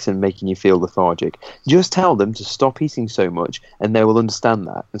spikes and making you feel lethargic? Just tell them to stop eating so much, and they will understand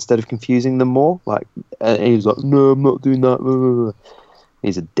that instead of confusing them more. Like, and he was like, "No, I'm not doing that."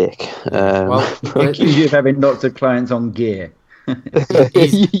 He's a dick. Accused of having lots of clients on gear.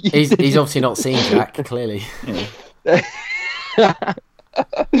 he's obviously not seen Jack, clearly. No,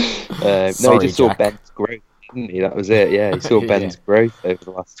 he just saw Ben's growth, didn't he? That was it. Yeah, he saw Ben's growth over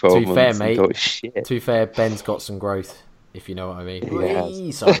the last 12 months. Fair, mate. Thought, shit. To be fair, Ben's got some growth, if you know what I mean.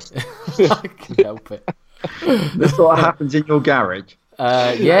 He Sorry, I can help it. This what happens in your garage.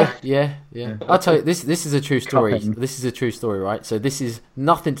 Yeah. I'll tell you, this is a true story. This is a true story, right? So this is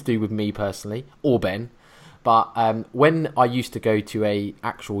nothing to do with me personally or Ben, but when I used to go to a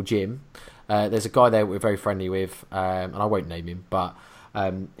actual gym, there's a guy there we're very friendly with, and I won't name him, but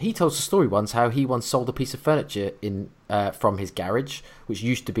he tells a story once how he once sold a piece of furniture from his garage, which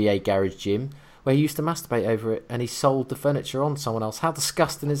used to be a garage gym, where he used to masturbate over it, and he sold the furniture on someone else. How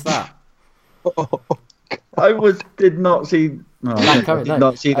disgusting is that? I did not see. No, I coming, did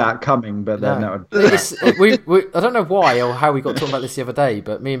not see that coming, but then I don't know why or how we got talking about this the other day,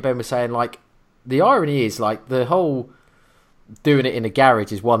 but me and Ben were saying, like, the irony is, like, the whole doing it in a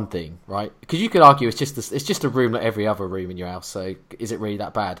garage is one thing, right? Because you could argue it's just a room like every other room in your house, so is it really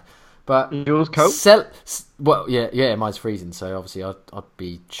that bad? But yours cold? Well, yeah, mine's freezing, so obviously I'd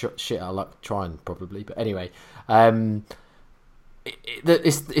be shit out of luck trying probably. But anyway,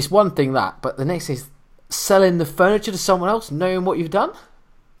 it's one thing that, but the next thing is selling the furniture to someone else, knowing what you've done.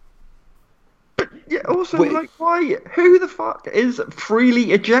 But yeah, also, like, why? Who the fuck is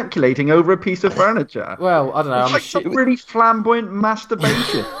freely ejaculating over a piece of furniture? Well, I don't know. It's like some really flamboyant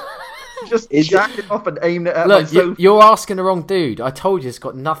masturbation. Just jacking off and aiming it at Look, my sofa. You're asking the wrong dude. I told you it's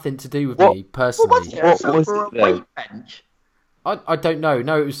got nothing to do with me personally. What was for a weight bench? I don't know.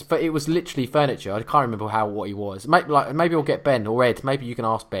 No, it was literally furniture. I can't remember what he was. Maybe I'll get Ben or Ed. Maybe you can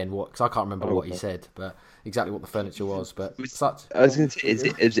ask Ben because I can't remember what he said, but exactly what the furniture was. But I was going to say,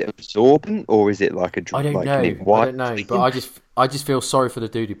 is it absorbent or is it like a drug? I don't know. But I just feel sorry for the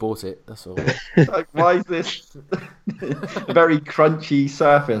dude who bought it. That's all. Like, why is this very crunchy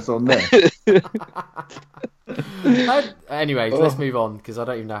surface on this? Anyways, let's move on because I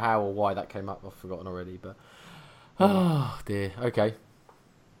don't even know how or why that came up. I've forgotten already, but. Oh dear. Okay.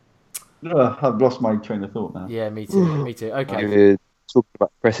 I've lost my train of thought now. Yeah, me too. Okay. You're talking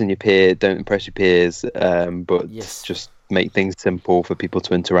about pressing your peer, don't impress your peers, but just make things simple for people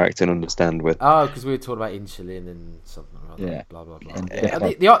to interact and understand with. Oh, because we were talking about insulin and something like that. Yeah. Blah blah blah.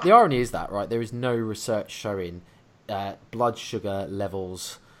 The irony is that, right? There is no research showing blood sugar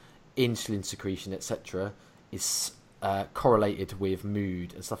levels, insulin secretion, etc., is correlated with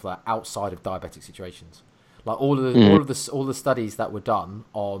mood and stuff like that outside of diabetic situations. Like all the studies that were done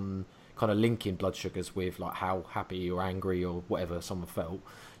on kind of linking blood sugars with like how happy or angry or whatever someone felt,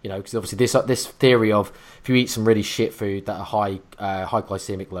 because obviously this theory of if you eat some really shit food that are high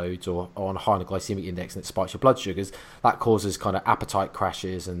glycemic loads or on a high glycemic index and it spikes your blood sugars, that causes kind of appetite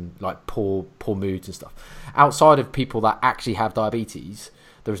crashes and like poor moods and stuff. Outside of people that actually have diabetes,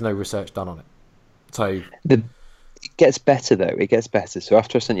 there is no research done on it. So it gets better though. It gets better. So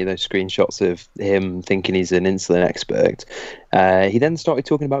after I sent you those screenshots of him thinking he's an insulin expert, he then started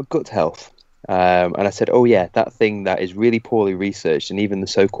talking about gut health. And I said, oh yeah, that thing that is really poorly researched and even the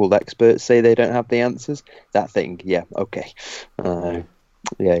so-called experts say they don't have the answers. That thing, yeah, okay.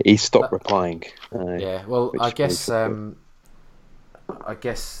 He stopped replying. Well, I guess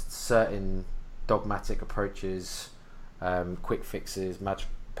certain dogmatic approaches, quick fixes, magic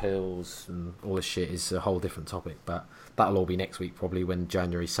pills and all this shit is a whole different topic, but that'll all be next week probably when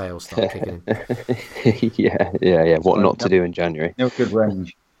January sales start kicking in. yeah what not to do in January. No good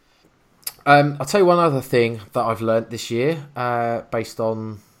range. I'll tell you one other thing that I've learnt this year, based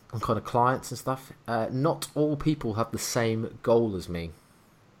on kind of clients and stuff. Not all people have the same goal as me.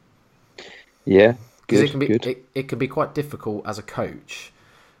 Yeah, because it can be quite difficult as a coach,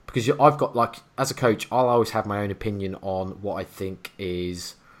 because I've got, like, as a coach, I'll always have my own opinion on what I think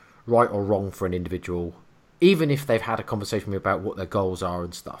is right or wrong for an individual, even if they've had a conversation with me about what their goals are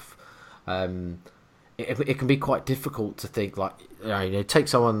and stuff. It can be quite difficult to think, like, take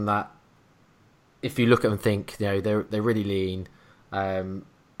someone that if you look at them and think, they're really lean,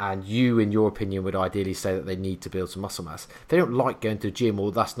 and you, in your opinion, would ideally say that they need to build some muscle mass. If they don't like going to the gym,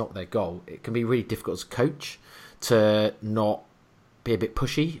 or that's not their goal, it can be really difficult as a coach to not be a bit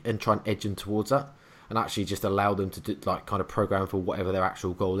pushy and try and edge them towards that, and actually just allow them to do, kind of program for whatever their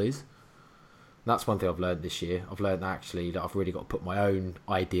actual goal is. And that's one thing I've learned this year. I've learned actually that I've really got to put my own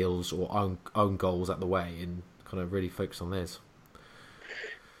ideals or own goals out the way and kind of really focus on theirs.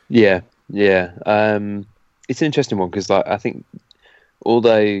 Yeah. It's an interesting one because I think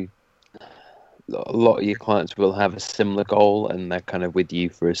although a lot of your clients will have a similar goal and they're kind of with you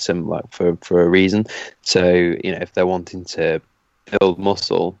for a similar for a reason. So if they're wanting to build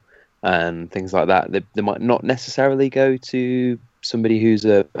muscle and things like that, they might not necessarily go to somebody who's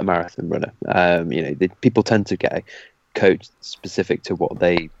a marathon runner. People tend to get a coach specific to what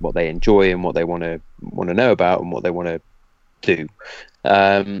they enjoy and what they want to know about and what they want to do.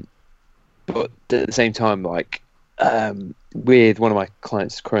 But at the same time, with one of my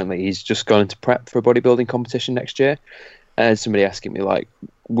clients currently, he's just going to prep for a bodybuilding competition next year, and somebody asking me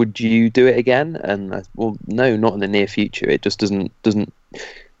would you do it again? And well, no, not in the near future. It just doesn't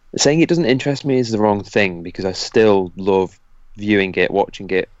saying it doesn't interest me is the wrong thing, because I still love viewing it, watching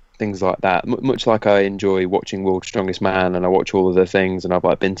it, things like that. Much like I enjoy watching World's Strongest Man, and I watch all of the things, and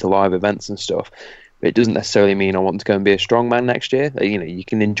I've been to live events and stuff. But it doesn't necessarily mean I want to go and be a strongman next year. You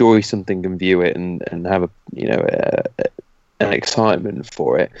can enjoy something and view it and have an excitement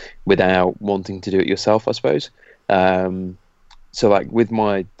for it without wanting to do it yourself, I suppose. So with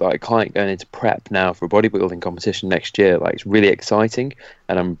my client going into prep now for a bodybuilding competition next year, it's really exciting,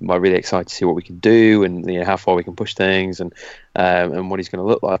 and I'm really excited to see what we can do and how far we can push things and what he's going to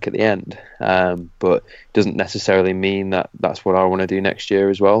look like at the end. But it doesn't necessarily mean that that's what I want to do next year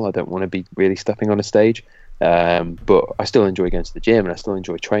as well. I don't want to be really stepping on a stage, but I still enjoy going to the gym and I still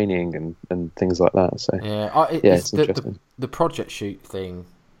enjoy training and things like that. So it's interesting. The project shoot thing.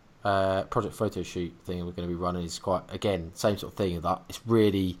 Project photo shoot thing we're going to be running is quite, again, same sort of thing, that it's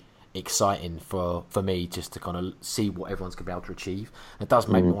really exciting for me just to kind of see what everyone's going to be able to achieve. And it does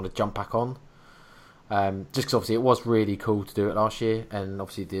make me want to jump back on, just because obviously it was really cool to do it last year, and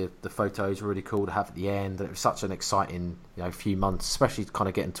obviously the photos were really cool to have at the end, and it was such an exciting few months, especially kind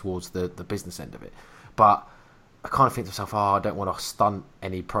of getting towards the business end of it. But I kind of think to myself, I don't want to stunt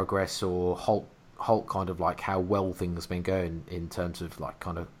any progress or halt kind of how well things have been going in terms of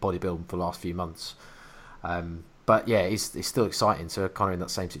kind of bodybuilding for the last few months. But yeah, it's still exciting, so kind of in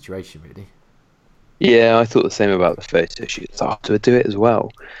that same situation really. Yeah, I thought the same about the photo shoot. I thought, do I do it as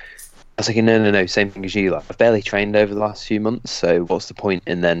well? I was thinking, no, same thing as you. I've barely trained over the last few months, so what's the point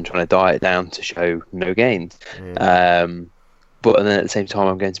in then trying to diet down to show no gains? Yeah. But then at the same time,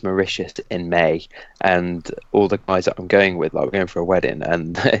 I'm going to Mauritius in May, and all the guys that I'm going with, we're going for a wedding,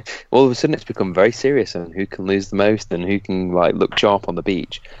 and all of a sudden it's become very serious on who can lose the most and who can look sharp on the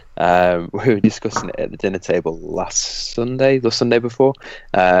beach. We were discussing it at the dinner table the Sunday before,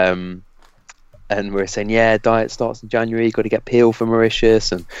 and we were saying, diet starts in January, you've got to get peel for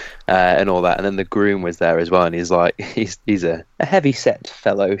Mauritius and all that. And then the groom was there as well, and he's a heavy set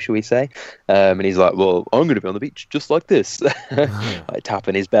fellow, shall we say, and he's like, well, I'm going to be on the beach just like this,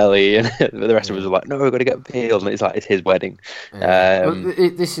 tapping his belly, and the rest of us are like, no, we've got to get peeled, and it's his wedding.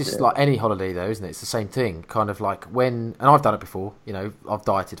 This is like any holiday though, isn't it? It's the same thing, kind of and I've done it before, I've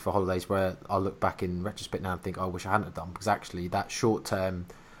dieted for holidays where I look back in retrospect now and think, I wish I hadn't have done, because actually that short term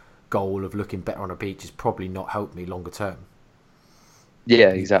goal of looking better on a beach has probably not helped me longer term. Yeah,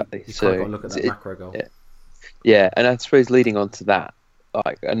 exactly. You kind of got to look at that macro goal. Yeah, and I suppose leading on to that,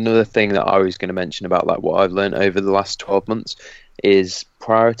 another thing that I was going to mention about what I've learned over the last 12 months is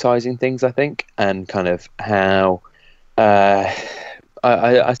prioritizing things, I think, and kind of how I've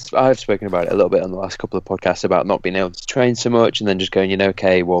spoken about it a little bit on the last couple of podcasts about not being able to train so much, and then just going,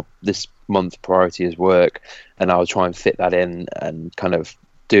 okay, well, this month's priority is work, and I'll try and fit that in, and kind of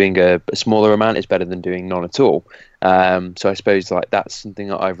doing a smaller amount is better than doing none at all. So I suppose that's something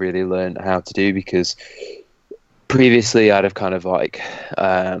that I've really learned how to do, because previously I'd have kind of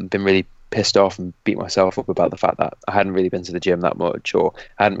been really pissed off and beat myself up about the fact that I hadn't really been to the gym that much, or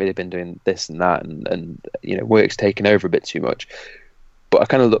hadn't really been doing this and that, and work's taken over a bit too much. But I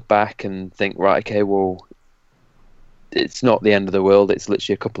kind of look back and think, right, okay, well, it's not the end of the world. It's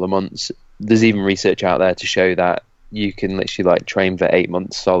literally a couple of months. There's even research out there to show that you can literally train for 8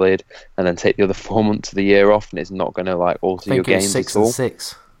 months solid, and then take the other 4 months of the year off, and it's not going to alter your gains at all. 6 and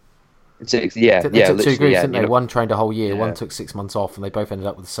 6. Six, yeah, they took two groups, didn't they? You know, one trained a whole year, one took 6 months off, and they both ended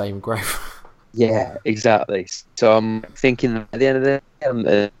up with the same growth. Yeah, exactly. So I'm thinking at the end of the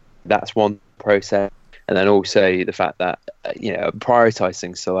day, that's one process, and then also the fact that prioritize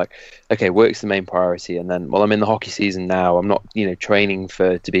things. So like, okay, work's the main priority, and then I'm in the hockey season now. I'm not training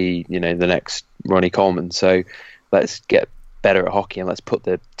to be the next Ronnie Coleman. So let's get better at hockey and let's put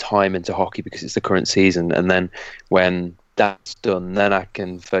the time into hockey because it's the current season. And then when that's done, then I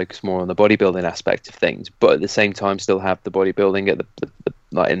can focus more on the bodybuilding aspect of things, but at the same time still have the bodybuilding at the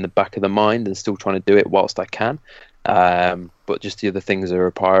like in the back of the mind and still trying to do it whilst I can. But just the other things are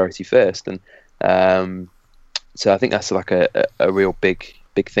a priority first. And so I think that's like a real big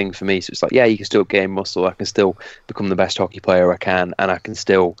thing for me. So it's like, yeah, you can still gain muscle, I can still become the best hockey player I can, and I can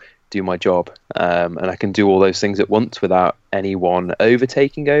still do my job, and I can do all those things at once without anyone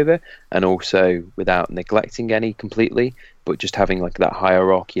overtaking over, and also without neglecting any completely, but just having like that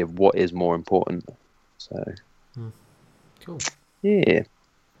hierarchy of what is more important. So cool. Yeah.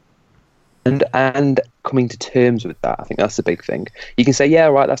 And coming to terms with that, I think that's the big thing. You can say, yeah,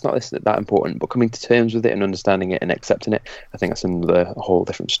 right, that's not that important, but coming to terms with it and understanding it and accepting it, I think that's a whole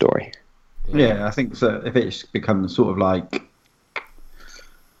different story. Yeah, I think so. If it's become sort of like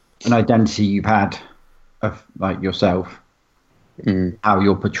an identity you've had of like yourself, how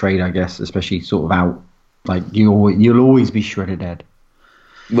you're portrayed, I guess, especially sort of out, like you'll always be shredded head.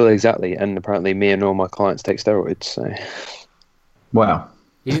 Well, exactly, and apparently me and all my clients take steroids. So, well,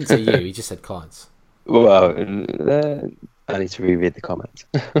 he didn't say you; he just said clients. Well, I need to reread the comments.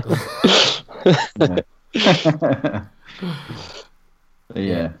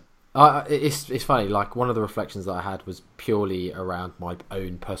 Yeah. It's funny. Like, one of the reflections that I had was purely around my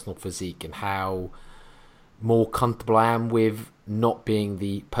own personal physique and how more comfortable I am with not being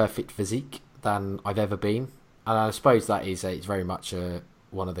the perfect physique than I've ever been. And I suppose that is it's very much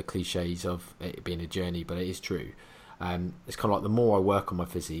one of the cliches of it being a journey, but it is true. It's kind of like the more I work on my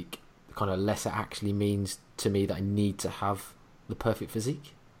physique, the kind of less it actually means to me that I need to have the perfect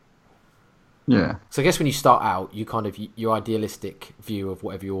physique. Yeah. So I guess when you start out, you kind of your idealistic view of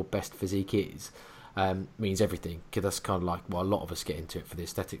whatever your best physique is means everything, because that's kind of like, well, a lot of us get into it for the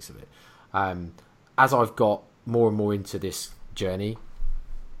aesthetics of it. As I've got more and more into this journey,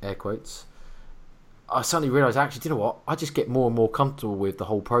 air quotes, I suddenly realised, actually, do you know what? I just get more and more comfortable with the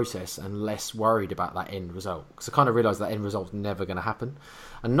whole process and less worried about that end result. Because I kind of realised that end result's never going to happen,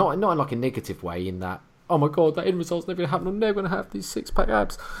 and not in like a negative way, in that, oh my god, that end result's never going to happen. I'm never going to have these 6-pack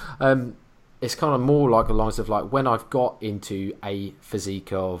abs. It's kind of more like the lines of like when I've got into a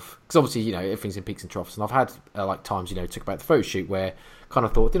physique of, because obviously everything's in peaks and troughs, and I've had like times took about the photo shoot where kind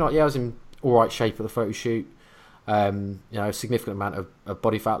of thought, I was in all right shape for the photo shoot. A significant amount of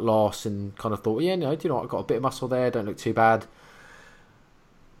body fat loss, and kind of thought, I've got a bit of muscle there, don't look too bad.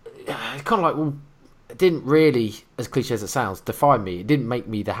 It's kind of like, well, it didn't really, as cliche as it sounds, define me. It didn't make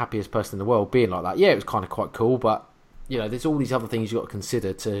me the happiest person in the world being like that. Yeah, it was kind of quite cool, but there's all these other things you've got to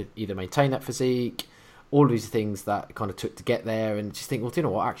consider to either maintain that physique, all of these things that it kind of took to get there, and just think, well, do you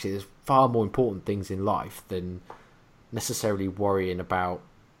know what, actually there's far more important things in life than necessarily worrying about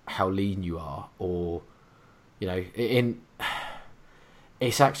how lean you are, or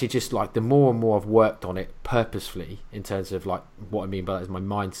it's actually just like the more and more I've worked on it purposefully, in terms of like what I mean by that is my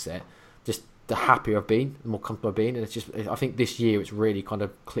mindset, just the happier I've been, the more comfortable I've been. And it's just, I think this year it's really kind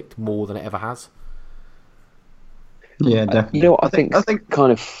of clicked more than it ever has. Yeah, definitely. I think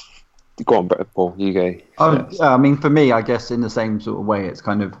kind of, go on, Paul, you go. I mean, for me, I guess in the same sort of way, it's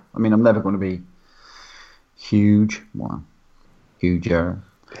kind of, I mean, I'm never going to be huge, huger.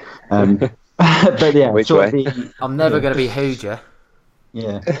 But yeah, which way? I'm never going to be hooger.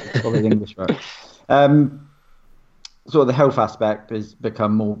 Yeah, probably English, right? Sort of the health aspect has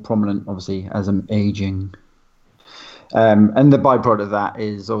become more prominent, obviously, as I'm aging. And the byproduct of that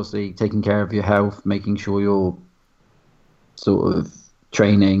is obviously taking care of your health, making sure you're sort of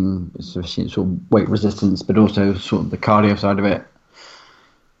training, especially sort of weight resistance, but also sort of the cardio side of it.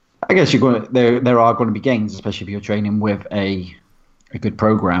 I guess there are going to be gains, especially if you're training with a good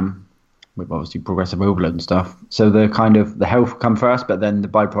program, with obviously progressive overload and stuff. So the health come first, but then the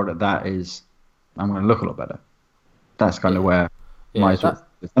byproduct of that is I'm going to look a lot better. That's kind of where my sort of,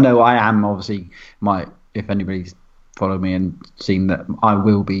 I know I am obviously if anybody's followed me and seen that, I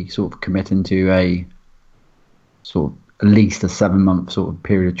will be sort of committing to a sort of at least a 7-month sort of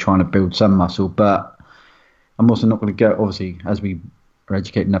period of trying to build some muscle, but I'm also not going to go, obviously, as we are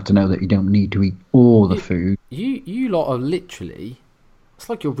educated enough to know that you don't need to eat all the food. You lot are literally, it's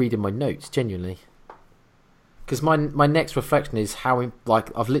like you're reading my notes, genuinely. Because my next reflection is how, like,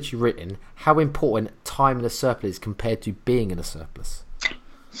 I've literally written how important time in a surplus is compared to being in a surplus.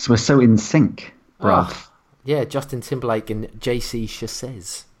 So we're so in sync, bruv. Yeah, Justin Timberlake and JC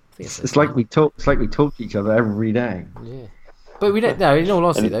Chasez. It's like we talk. It's like we talk to each other every day. Yeah, but we don't. No, in all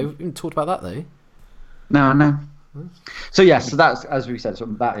honesty, though, we haven't talked about that though. No. So yes, so that's, as we said, sort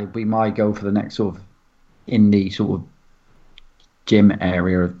of that would be my goal for the next sort of in the sort of gym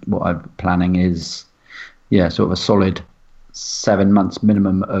area of what I'm planning is, sort of a solid 7 months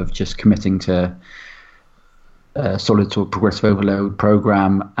minimum of just committing to a solid sort of progressive overload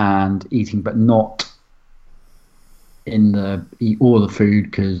program and eating, but not eat all the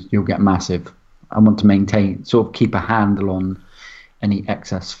food because you'll get massive. I want to maintain, sort of keep a handle on any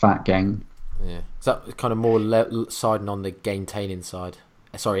excess fat gain. Yeah, is that kind of more siding on the gain-taining side?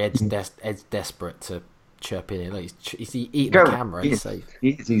 Sorry, Ed's desperate to chirp in. Like he's eating the camera.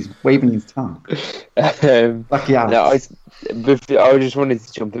 He's waving his tongue. Lucky Alex. No, I just wanted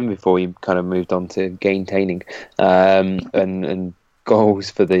to jump in before you kind of moved on to gain-taining and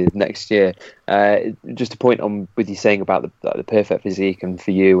goals for the next year. Just a point on with you saying about the perfect physique and for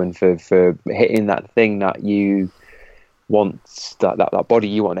you and for hitting that thing that you want, that body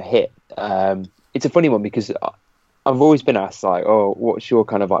you want to hit. It's a funny one because I've always been asked like, oh, what's your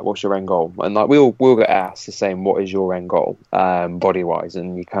end goal? And like we'll get asked the same, what is your end goal, body wise?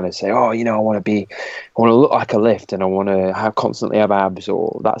 And you kind of say, oh, I want to look like a lift and I want to constantly have abs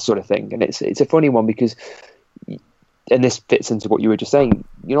or that sort of thing. And it's a funny one because, and this fits into what you were just saying,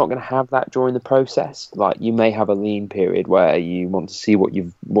 you're not going to have that during the process. Like you may have a lean period where you want to see what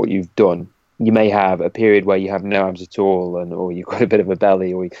you've done. You may have a period where you have no abs at all, or you've got a bit of a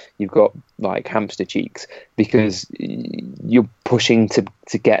belly, or you've got like hamster cheeks because you're pushing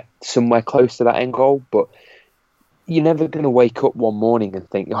to get somewhere close to that end goal. But you're never going to wake up one morning and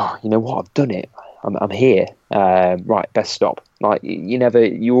think, oh, you know what, I've done it. I'm here. Right, best stop. Like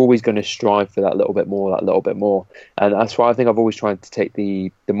you're always going to strive for that little bit more, and that's why I think I've always tried to take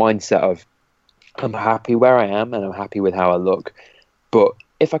the mindset of I'm happy where I am and I'm happy with how I look, but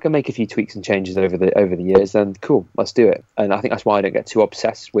if I can make a few tweaks and changes over the years, then cool, let's do it. And I think that's why I don't get too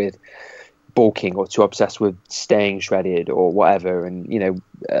obsessed with bulking or too obsessed with staying shredded or whatever, and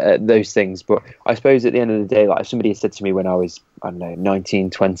those things. But I suppose at the end of the day, like if somebody had said to me when I was, I don't know, 19,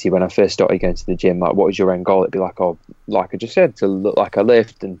 20, when I first started going to the gym, like what was your end goal? It'd be like, oh, like I just said, to look like a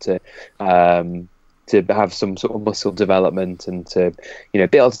lift and to have some sort of muscle development and to be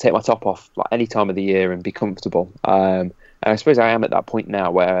able to take my top off like any time of the year and be comfortable. And I suppose I am at that point now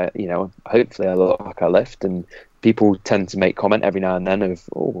where, hopefully I look like I lift, and people tend to make comment every now and then of,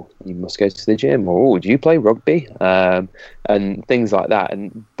 oh, you must go to the gym, or oh, do you play rugby? And things like that.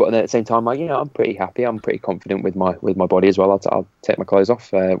 But then at the same time, like, I'm pretty happy. I'm pretty confident with my body as well. I'll take my clothes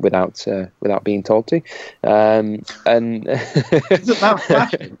off without being told to. And is it that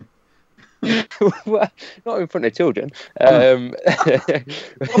flashing? Well, not in front of children.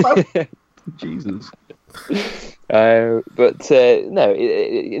 Jesus. But no,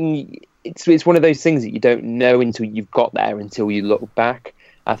 it's one of those things that you don't know until you've got there, until you look back,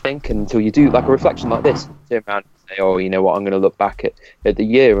 I think, and until you do like a reflection like this, turn around and say, oh, you know what, I'm going to look back at the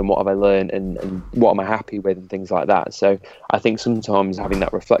year and what have I learned and what am I happy with and things like that. So I think sometimes having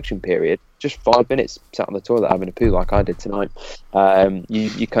that reflection period, just 5 minutes sat on the toilet having a poo like I did tonight,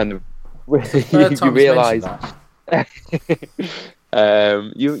 you kind of you realise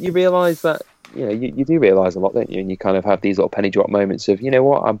you realise that you do realise a lot, don't you? And you kind of have these little penny drop moments of,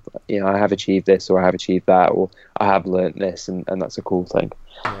 what, I have achieved this, or I have achieved that, or I have learnt this, and that's a cool thing.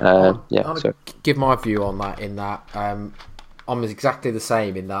 I'll give my view on that. In that, I'm exactly the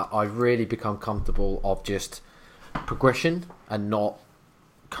same. In that, I've really become comfortable of just progression and not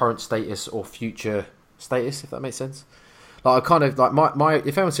current status or future status, if that makes sense. Like I kind of like my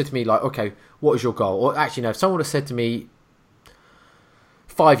if anyone said to me like, okay, what is your goal? Or actually, no, if someone would have said to me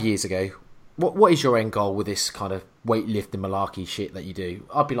 5 years ago, what is your end goal with this kind of weightlifting malarkey shit that you do?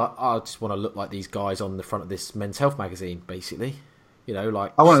 I'd be like, I just want to look like these guys on the front of this Men's Health magazine, basically.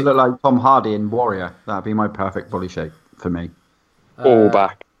 Like I want to look like Tom Hardy in Warrior. That'd be my perfect body shape for me. All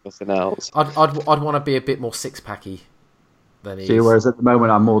back, nothing else. I'd want to be a bit more six packy than he. See, whereas at the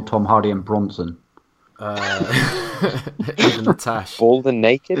moment I'm more Tom Hardy and Bronson. Even the tash, bald and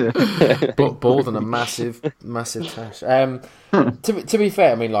naked, bald and a massive tash. To be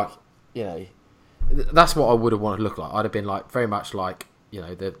fair, I mean, like, that's what I would have wanted to look like. I'd have been like very much like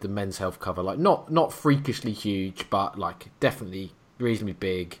the Men's Health cover, like not freakishly huge, but like definitely reasonably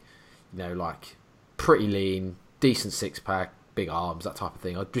big. Like pretty lean, decent six pack, big arms, that type of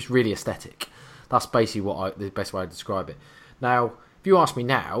thing. Just really aesthetic. That's basically the best way to describe it. Now, if you ask me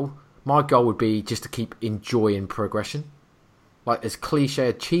now, my goal would be just to keep enjoying progression. Like as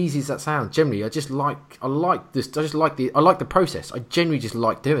cliche, cheesy as that sounds, generally I like the process. I generally just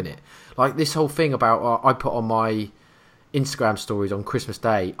like doing it. Like this whole thing about I put on my Instagram stories on Christmas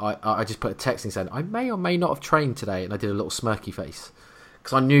Day. I just put a text in saying I may or may not have trained today, and I did a little smirky face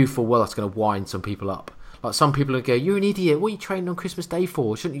because I knew full well that's going to wind some people up. Like some people would go, "You're an idiot. What are you training on Christmas Day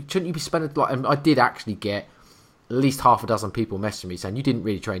for? Shouldn't you be spending like?" And I did actually get at least half a dozen people messaging me saying, "You didn't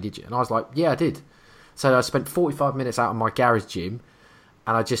really train, did you?" And I was like, "Yeah, I did." So I spent 45 minutes out of my garage gym,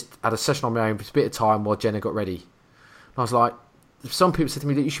 and I just had a session on my own for a bit of time while Jenna got ready. And I was like, some people said to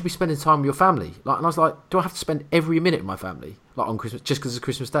me that you should be spending time with your family. Like, and I was like, do I have to spend every minute with my family, like on Christmas, just because it's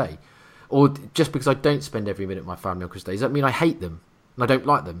Christmas Day, or just because I don't spend every minute with my family on Christmas Day? Does that mean I hate them and I don't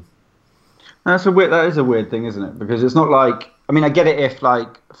like them? That is a weird thing, isn't it? Because it's not like, I mean, I get it if,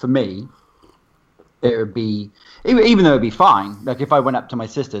 like, for me, it would be, even though it'd be fine. Like, if I went up to my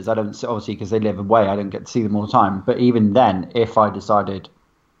sisters, I don't, obviously, because they live away, I don't get to see them all the time. But even then, if I decided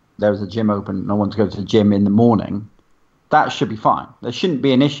there was a gym open and I want to go to the gym in the morning, that should be fine. There shouldn't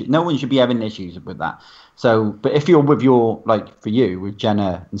be an issue. No one should be having issues with that. So, but if you're with your, like, for you, with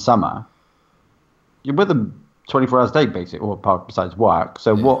Jenna and Summer, you're with them 24 hours a day, basically, or apart besides work.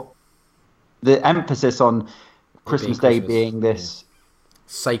 So what, the emphasis on Christmas Day being this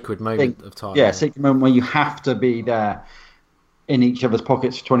sacred moment of time. Yeah, sacred moment where you have to be there in each other's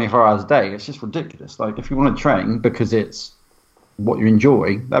pockets for 24 hours a day. It's just ridiculous. Like, if you want to train because it's what you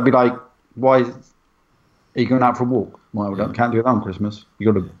enjoy, that'd be like, why are you going out for a walk? Well, can't do it on Christmas.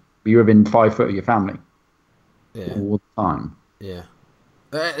 You got to be within 5 foot of your family all the time. Yeah.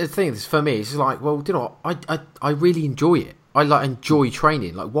 The thing is, for me, it's just like, well, you know what? I really enjoy it. I enjoy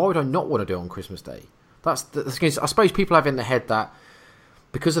training. Like, why would I not want to do it on Christmas Day? That's I suppose people have in their head that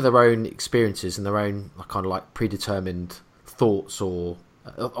because of their own experiences and their own kind of like predetermined thoughts or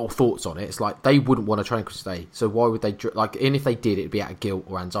thoughts on it, it's like they wouldn't want to train Christmas Day. So why would they like? And if they did, it'd be out of guilt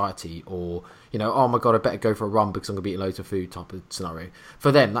or anxiety or oh my god, I better go for a run because I'm gonna be eating loads of food type of scenario.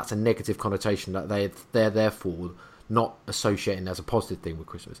 For them, that's a negative connotation that they're therefore not associating as a positive thing with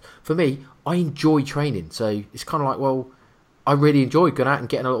Christmas. For me, I enjoy training, so it's kind of like, well, I really enjoyed going out and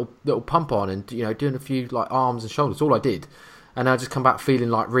getting a little pump on and doing a few like arms and shoulders. All I did, and I just come back feeling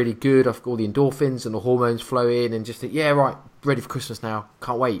like really good. I've got all the endorphins and the hormones flowing, and just think, yeah, right, ready for Christmas now.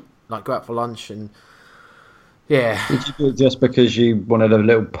 Can't wait. Like go out for lunch and yeah. Did you do it just because you wanted a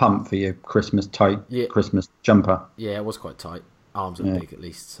little pump for your Christmas tight Christmas jumper? Yeah, it was quite tight. Arms are big at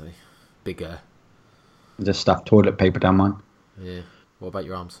least, so bigger. Just stuffed toilet paper down mine. Yeah. What about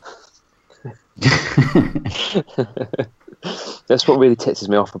your arms? That's what really tisses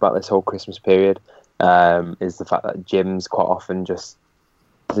me off about this whole Christmas period, is the fact that gyms quite often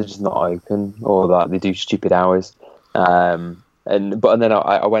they're just not open, or that they do stupid hours. And then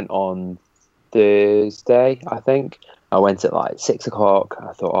I went on Thursday, I think. I went at like 6 o'clock.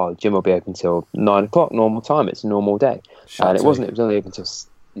 I thought, the gym will be open till 9 o'clock, normal time. It's a normal day. And it wasn't. It was only open till.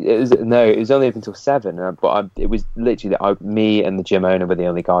 It was only open until 7. It was literally me and the gym owner were the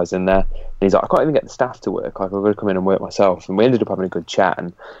only guys in there. And he's like, I can't even get the staff to work. Like, I've got to come in and work myself. And we ended up having a good chat.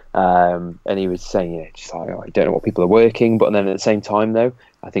 And he was saying, just like, I don't know what people are working. But then at the same time, though,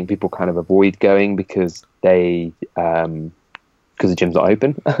 I think people kind of avoid going because the gym's not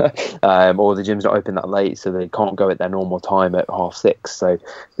open, or the gym's not open that late, so they can't go at their normal time at 6:30. So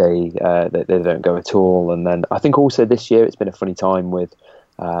they don't go at all. And then I think also this year it's been a funny time with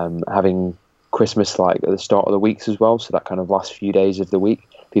having Christmas like at the start of the weeks as well, so that kind of last few days of the week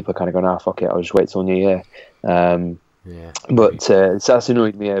people are kind of going, fuck it, I'll just wait till New Year. But so that's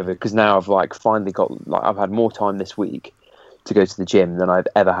annoyed me over, because now I've like finally got, like, I've had more time this week to go to the gym than I've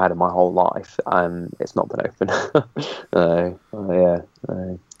ever had in my whole life, and it's not been open.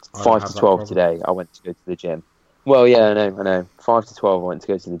 5 to 12 today I went to go to the gym. Well, yeah, I know. 5 to 12 I went to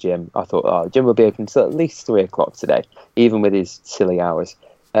go to the gym. I thought, the gym will be open till at least 3 o'clock today, even with his silly hours.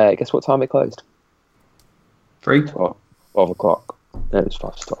 Guess what time it closed? 12 o'clock. No, it was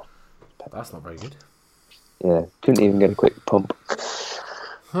 5 to 12. That's not very good. Yeah, couldn't even get a quick pump.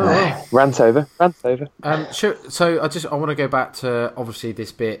 Rant over. Sure. So I want to go back to, obviously,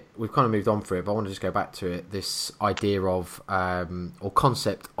 this bit. We've kind of moved on for it, but I want to just go back to it. This idea of or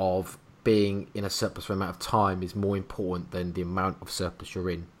concept of being in a surplus for amount of time is more important than the amount of surplus you're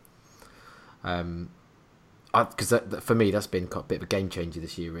in. Because for me, that's been a bit of a game changer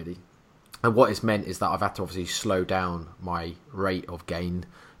this year, really. And what it's meant is that I've had to obviously slow down my rate of gain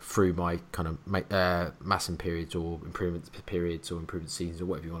through my kind of massing periods or improvement periods or improvement seasons or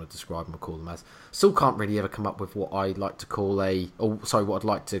whatever you want to describe them or call them as. Still can't really ever come up with what I like to call what I'd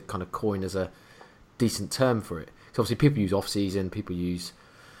like to kind of coin as a decent term for it. So obviously people use off season, people use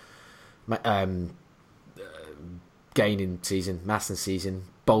gaining season, massing season,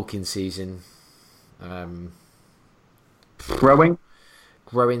 bulking season, growing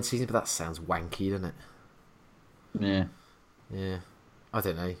season, but that sounds wanky, doesn't it? Yeah. I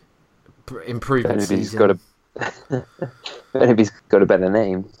don't know. Improvement season. If anybody's got a better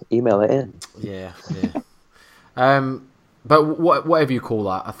name, email it in. Yeah. But whatever you call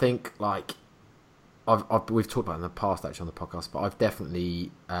that, I think like we've talked about it in the past actually on the podcast, but I've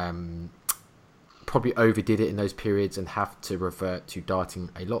definitely probably overdid it in those periods and have to revert to dieting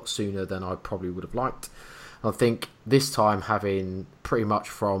a lot sooner than I probably would have liked. I think this time, having pretty much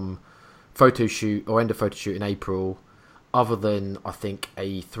from photo shoot or end of photo shoot in April, other than I think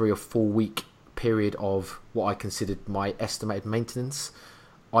a 3 or 4 week period of what I considered my estimated maintenance,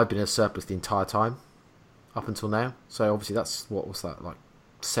 I've been in a surplus the entire time up until now. So obviously that's what was that, like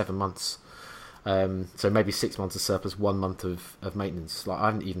 7 months. So maybe 6 months of surplus, 1 month of maintenance. Like I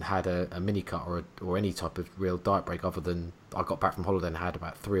haven't even had a mini cut or any type of real diet break, other than I got back from holiday and had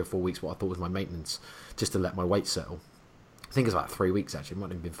about 3 or 4 weeks what I thought was my maintenance, just to let my weight settle. I think it's about 3 weeks actually. It might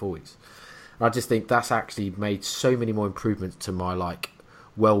have even been 4 weeks. And I just think that's actually made so many more improvements to my like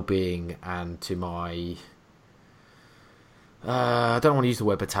well-being and to my I don't want to use the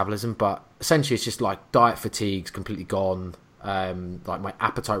word metabolism, but essentially it's just like diet fatigue's completely gone. Like my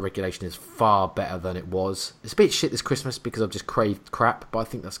appetite regulation is far better than it was. It's a bit shit this Christmas because I've just craved crap, but I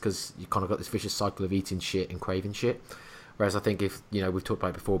think that's because you kind of got this vicious cycle of eating shit and craving shit. Whereas I think if, you know, we've talked about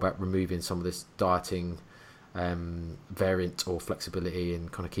it before about removing some of this dieting variant or flexibility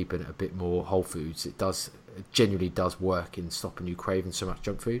and kind of keeping it a bit more whole foods, it genuinely does work in stopping you craving so much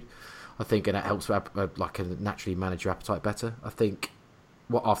junk food. I think, and it helps naturally manage your appetite better. I think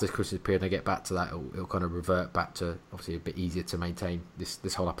after this Christmas period, and I get back to that, it'll kind of revert back to obviously a bit easier to maintain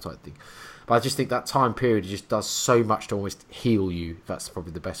this whole appetite thing. But I just think that time period just does so much to almost heal you. That's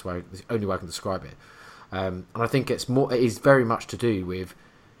probably the only way I can describe it. And I think it is very much to do with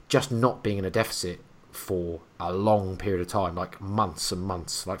just not being in a deficit for a long period of time, like months and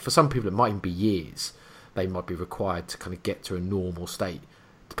months. Like for some people, it might even be years. They might be required to kind of get to a normal state.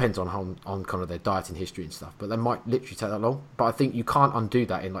 Depends on kind of their dieting history and stuff, but they might literally take that long. But I think you can't undo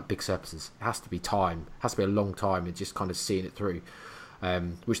that in like big surpluses. It has to be time. It has to be a long time and just kind of seeing it through,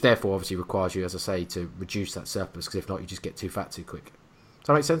 which therefore obviously requires you, as I say, to reduce that surplus, because if not, you just get too fat too quick. Does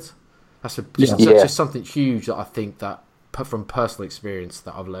that make sense? That's just something huge that I think that from personal experience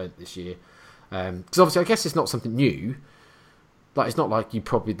that I've learned this year. Because obviously I guess it's not something new. Like it's not like you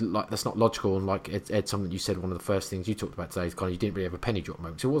probably like that's not logical, and like Ed, something you said, one of the first things you talked about today is kind of you didn't really have a penny drop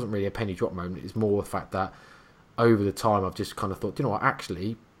moment. So it wasn't really a penny drop moment. It's more the fact that over the time I've just kind of thought, you know what,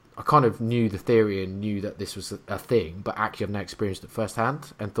 actually I kind of knew the theory and knew that this was a thing, but actually I've now experienced it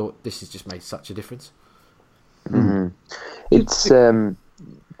firsthand and thought this has just made such a difference. Mm-hmm. It's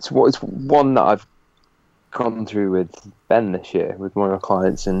one that I've gone through with Ben this year with one of our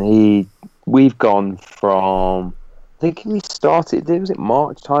clients, and we've gone from, I think was it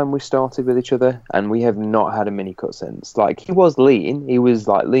March time we started with each other, and we have not had a mini cut since. Like he was lean, he was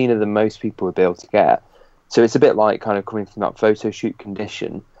like leaner than most people would be able to get. So it's a bit like kind of coming from that photo shoot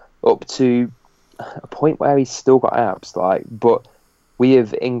condition up to a point where he's still got abs. Like, but we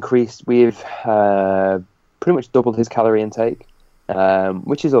have pretty much doubled his calorie intake,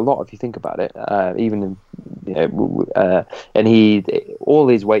 which is a lot if you think about it. And all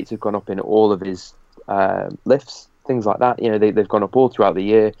his weights have gone up in all of his lifts. Things like that, they've gone up all throughout the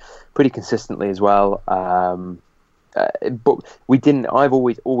year, pretty consistently as well. But we didn't. I've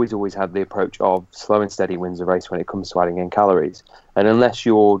always had the approach of slow and steady wins the race when it comes to adding in calories. And unless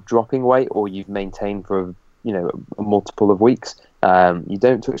you're dropping weight or you've maintained for a multiple of weeks, you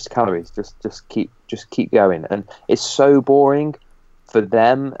don't touch the calories. Just keep going. And it's so boring for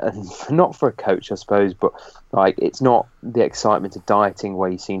them, and not for a coach, I suppose. But like, it's not the excitement of dieting where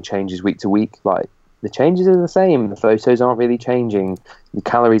you're seeing changes week to week. Like, the changes are the same. The photos aren't really changing. The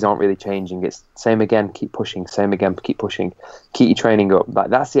calories aren't really changing. It's same again, keep pushing. Same again, keep pushing. Keep your training up. Like,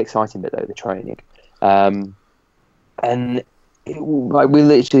 that's the exciting bit, though, the training.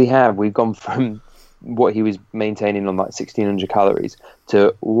 We've gone from what he was maintaining on like 1,600 calories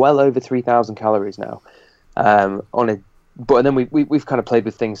to well over 3,000 calories now. But then we've kind of played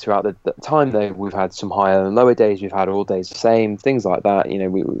with things throughout the time, though. We've had some higher and lower days. We've had all days the same, things like that.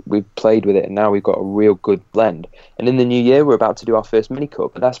 We've played with it, and now we've got a real good blend. And in the new year, we're about to do our first mini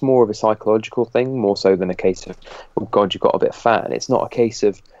cut, but that's more of a psychological thing, more so than a case of, oh God, you've got a bit of fat. And it's not a case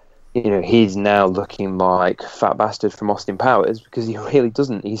of, he's now looking like fat bastard from Austin Powers, because he really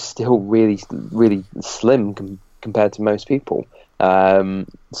doesn't. He's still really, really slim compared to most people.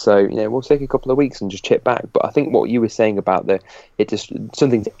 So we'll take a couple of weeks and just chip back. But I think what you were saying about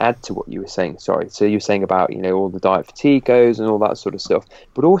something to add to what you were saying. Sorry. So you were saying about all the diet fatigue goes and all that sort of stuff.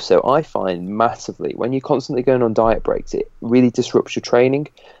 But also, I find massively when you're constantly going on diet breaks, it really disrupts your training.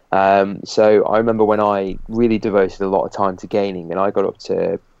 So I remember when I really devoted a lot of time to gaining, and I got up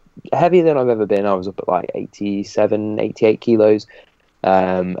to heavier than I've ever been. I was up at like 87, 88 kilos.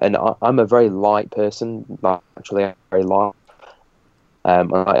 And I'm a very light person, naturally I'm very light.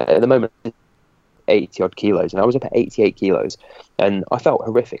 At the moment, 80 odd kilos, and I was up at 88 kilos, and I felt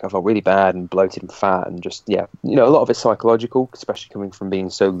horrific. I felt really bad and bloated and fat, and just a lot of it's psychological, especially coming from being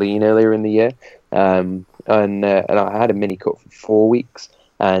so lean earlier in the year. And I had a mini cut for 4 weeks,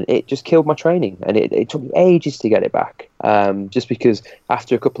 and it just killed my training, and it took me ages to get it back. Just because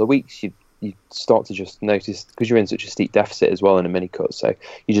after a couple of weeks, you start to just notice, because you're in such a steep deficit as well in a mini cut, so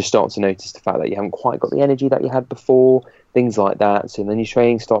you just start to notice the fact that you haven't quite got the energy that you had before, things like that. So then your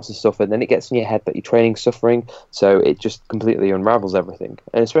training starts to suffer, and then it gets in your head that your training's suffering, so it just completely unravels everything.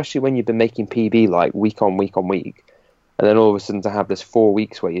 And especially when you've been making PB like week on week on week, and then all of a sudden to have this 4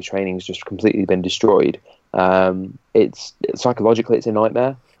 weeks where your training's just completely been destroyed, it's psychologically it's a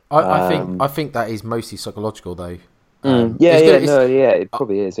nightmare. I think that is mostly psychological though. It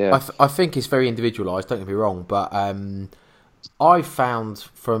probably is. Yeah, I think it's very individualised. Don't get me wrong, but I found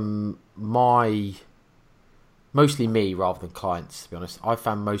from mostly me rather than clients, to be honest. I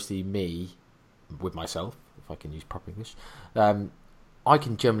found mostly me with myself, if I can use proper English. I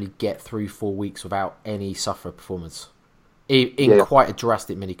can generally get through 4 weeks without any suffer performance in quite a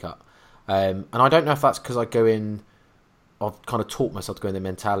drastic mini cut. And I don't know if that's because I go in. I've kind of taught myself to go in the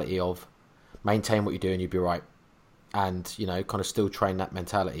mentality of maintain what you're doing, you'll be right. And, kind of still train that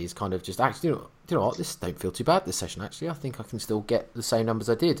mentality is kind of just actually, you know what, this don't feel too bad this session, actually. I think I can still get the same numbers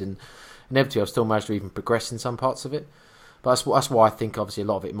I did. And inevitably, I've still managed to even progress in some parts of it. But that's why I think, obviously, a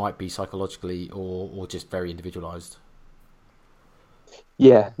lot of it might be psychologically or just very individualised.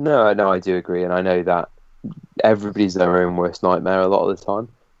 Yeah, no, I do agree. And I know that everybody's their own worst nightmare a lot of the time.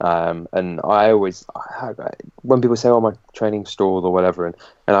 And I always, when people say, "Oh, my training stalled" or whatever, and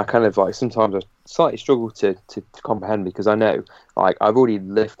I kind of like sometimes I slightly struggle to comprehend, because I know like I've already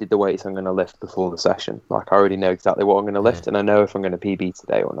lifted the weights I'm going to lift before the session. Like I already know exactly what I'm going to lift, and I know if I'm going to PB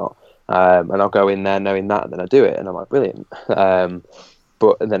today or not. And I'll go in there knowing that, and then I do it, and I'm like, brilliant.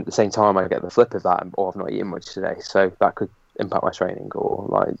 But and then at the same time, I get the flip of that, or I've not eaten much today, so that could impact my training, or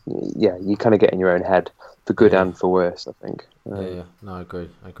like, you kind of get in your own head for good and for worse, I think. No, I agree.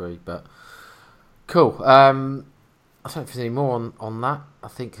 But cool. I don't know if there's any more on that. I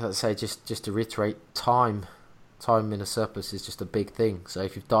think, let's say, just to reiterate, time in a surplus is just a big thing. So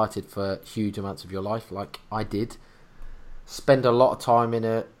if you've dieted for huge amounts of your life, like I did, spend a lot of time in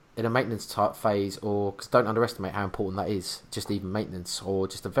a maintenance type phase, or because don't underestimate how important that is, just even maintenance or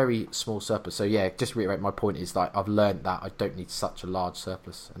just a very small surplus. So yeah, just to reiterate, my point is like I've learned that I don't need such a large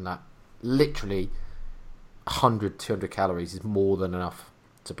surplus, and that literally 100, 200 calories is more than enough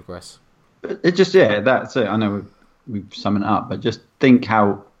to progress. It just, that's it. I know we've summed it up, but just think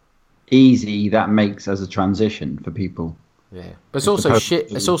how easy that makes as a transition for people. Yeah, but it's also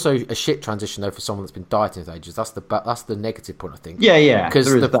shit. It's also a shit transition though for someone that's been dieting for ages. That's the negative point, I think. Yeah. Because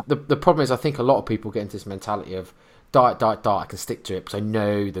the problem is, I think a lot of people get into this mentality of diet. I can stick to it because I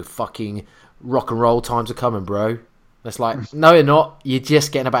know the fucking rock and roll times are coming, bro. It's like, no, you're not. You're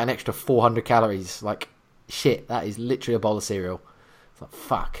just getting about an extra 400 calories. Like, shit, that is literally a bowl of cereal. It's like,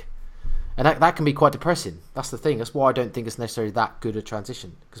 fuck. And that can be quite depressing. That's the thing. That's why I don't think it's necessarily that good a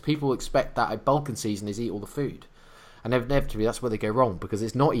transition. Because people expect that a bulking season is eat all the food. And inevitably, that's where they go wrong, because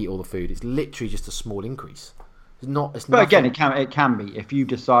it's not eat all the food. It's literally just a small increase. But again, it can be if you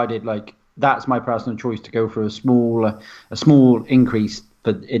decided, like, that's my personal choice to go for a small increase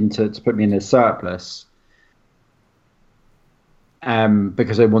to put me in a surplus,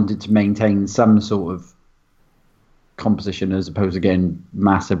 because I wanted to maintain some sort of composition as opposed to getting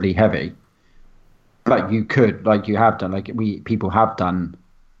massively heavy. But you could, like you have done, people have done.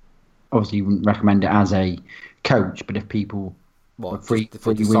 Obviously, you wouldn't recommend it as a coach, but if people if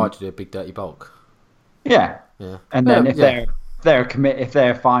they decide to do a big dirty bulk, and then if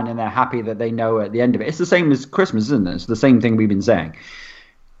they're fine and they're happy that they know at the end of it, it's the same as Christmas, isn't it? It's the same thing we've been saying.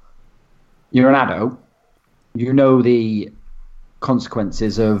 You're an adult, you know the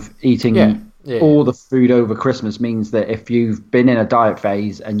consequences of eating all the food over Christmas means that if you've been in a diet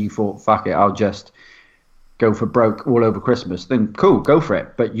phase and you thought, fuck it, I'll just go for broke all over Christmas, then cool, go for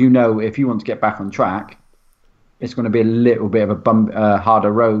it. But if you want to get back on track, it's going to be a little bit of a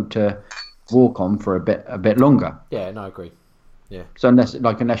harder road to walk on for a bit longer. Yeah, no, I agree. Yeah. So unless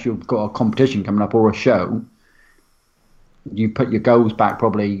you've got a competition coming up or a show, you put your goals back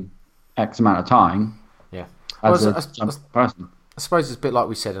probably X amount of time. Yeah. As a person. I suppose it's a bit like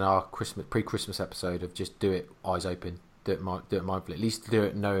we said in our pre-Christmas episode of just do it eyes open, do it mindfully. At least do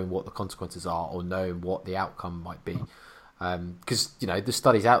it knowing what the consequences are or knowing what the outcome might be. Because the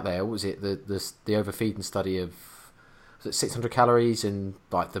studies out there, what was it, the overfeeding study of 600 calories, and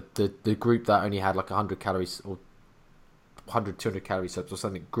like the group that only had like 100 calories or 100, 200 calorie subs or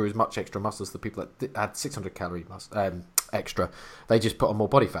something, grew as much extra muscle as the people that had 600 calorie extra. They just put on more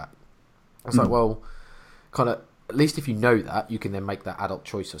body fat. It's like, well, kind of, at least if you know that, you can then make that adult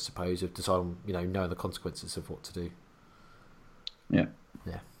choice, I suppose, of deciding, knowing the consequences of what to do. Yeah.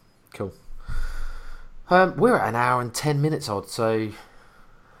 Yeah. Cool. We're at an hour and 10 minutes odd, so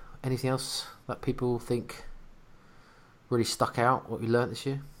anything else that people think really stuck out, what we learnt this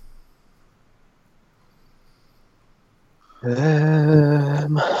year?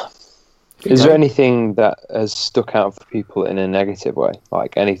 Is there anything that has stuck out for people in a negative way?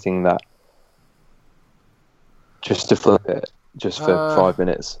 Like anything that, just to flip it, just for 5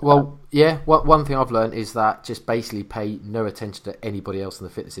 minutes? Well, yeah, one thing I've learned is that just basically pay no attention to anybody else in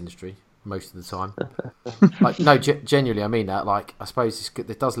the fitness industry most of the time. Like, no, genuinely, I mean that. Like, I suppose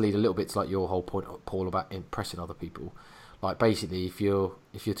it does lead a little bit to like your whole point, Paul, about impressing other people. Like, basically, if you're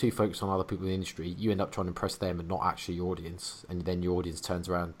too focused on other people in the industry, you end up trying to impress them and not actually your audience, and then your audience turns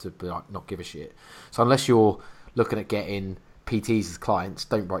around to be like, not give a shit. So unless you're looking at getting PTs as clients,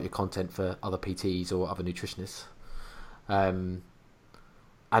 don't write your content for other PTs or other nutritionists. And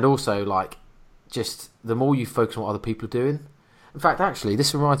also, like, just the more you focus on what other people are doing. In fact, actually,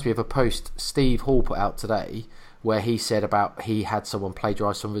 this reminds me of a post Steve Hall put out today, where he said about he had someone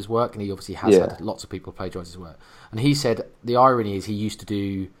plagiarise some of his work, and he obviously has had lots of people plagiarise his work. And he said the irony is he used to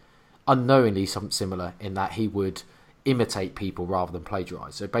do unknowingly something similar in that he would imitate people rather than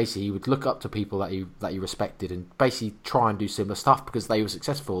plagiarise. So basically, he would look up to people that he respected and basically try and do similar stuff because they were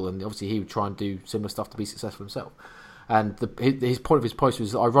successful, and obviously he would try and do similar stuff to be successful himself. And his point of his post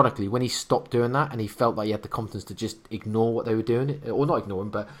was, ironically, when he stopped doing that and he felt like he had the confidence to just ignore what they were doing, or not ignore them,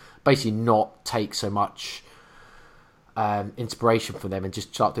 but basically not take so much inspiration from them and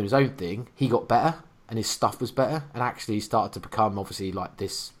just start doing his own thing, he got better and his stuff was better, and actually started to become obviously like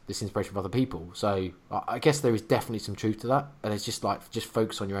this inspiration for other people. So I guess there is definitely some truth to that, and it's just like, just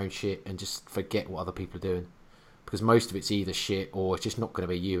focus on your own shit and just forget what other people are doing, because most of it's either shit or it's just not going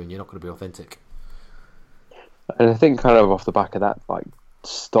to be you and you're not going to be authentic. And I think kind of off the back of that, like,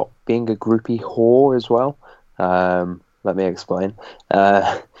 stop being a groupie whore as well. Let me explain.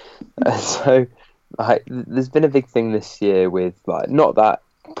 So, like, there's been a big thing this year with, like, not that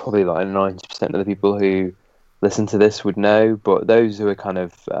probably like 90% of the people who listen to this would know, but those who are kind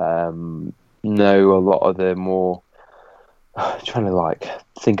of know a lot of the more, trying to like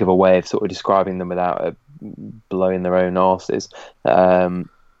think of a way of sort of describing them without blowing their own arses.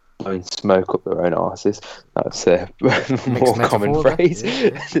 Blowing smoke up their own arses. That's a more common phrase.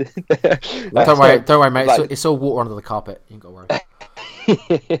 Yeah. Don't worry, mate. Like, it's all water under the carpet. You ain't got to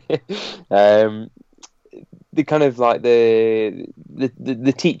worry. The kind of like the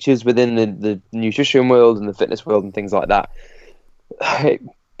teachers within the nutrition world and the fitness world and things like that.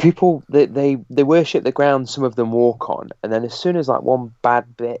 People they worship the ground some of them walk on, and then as soon as like one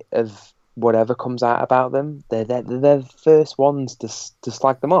bad bit of whatever comes out about them, they're the first ones to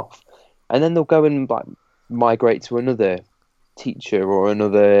slag them off, and then they'll go and like migrate to another teacher or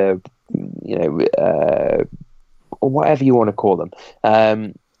another, or whatever you want to call them,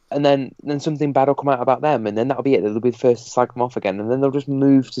 and then something bad will come out about them, and then that'll be it. They'll be the first to slag them off again, and then they'll just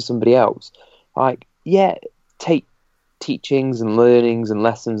move to somebody else. Like, yeah, take teachings and learnings and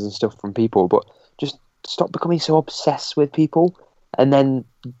lessons and stuff from people, but just stop becoming so obsessed with people. And then,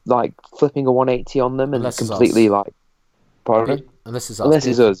 like, flipping a 180 on them and unless completely, like... Pardon? Unless it's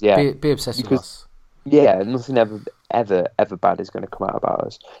us, yeah. Be obsessed with us. Yeah, nothing ever bad is going to come out about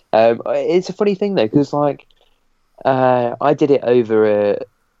us. It's a funny thing, though, because, like, I did it over...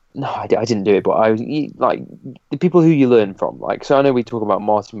 No, I didn't do it, but like, the people who you learn from. Like, so I know we talk about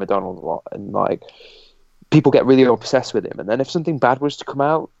Martin McDonald a lot, and, like, people get really obsessed with him. And then if something bad was to come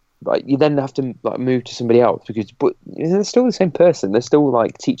out, like, you then have to like move to somebody else, but they're still the same person. They're still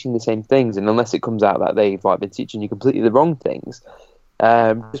like teaching the same things, and unless it comes out that they've like been teaching you completely the wrong things,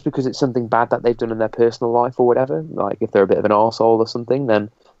 just because it's something bad that they've done in their personal life or whatever, like if they're a bit of an arsehole or something, then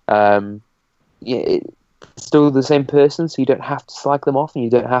it's still the same person. So you don't have to slag them off, and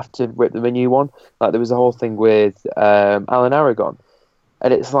you don't have to rip them a new one. Like there was a whole thing with Alan Aragon,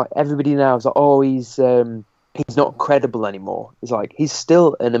 and it's like everybody now is like, oh, he's not credible anymore. It's like, he's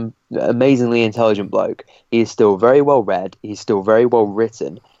still an amazingly intelligent bloke. He is still very well read. He's still very well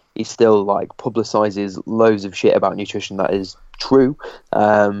written. He still like publicizes loads of shit about nutrition that is true.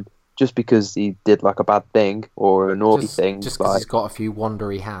 Just because he did like a bad thing or a naughty thing, just because he's got a few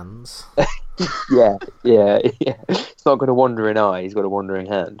wandery hands. yeah. He's not got a wandering eye. He's got a wandering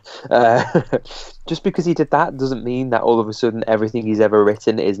hand. Just because he did that doesn't mean that all of a sudden everything he's ever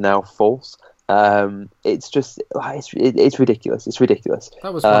written is now false. It's just like, it's ridiculous. It's ridiculous.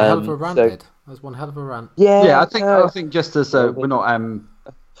 That was one hell of a rant, so- Ed. That was one hell of a rant. Yeah, I think just as we're not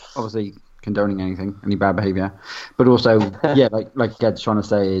obviously condoning any bad behaviour, but also like Ged's trying to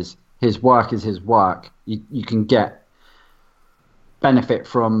say is his work is his work. You can get benefit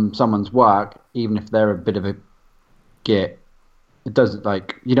from someone's work even if they're a bit of a git. It doesn't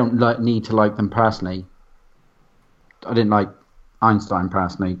you don't need to like them personally. I didn't like Einstein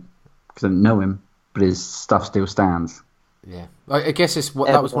personally because I didn't know him, but his stuff still stands. Yeah, I guess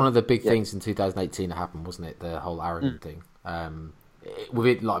that was one of the big things in 2018 that happened, wasn't it? The whole arrogant thing. With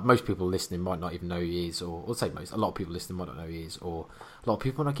it, like most people listening might not even know who he is, or say most. A lot of people listening might not know who he is, or a lot of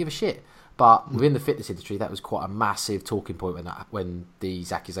people might not give a shit. But within the fitness industry, that was quite a massive talking point when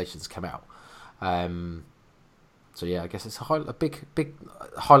these accusations came out. So yeah, I guess it's a big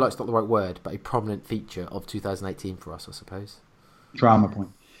highlight's not the right word, but a prominent feature of 2018 for us, I suppose. Drama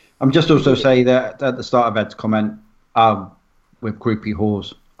point. I'm just also say that at the start of Ed's comment, with groupie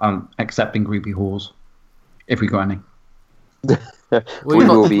whores, accepting groupie whores, if we got any. We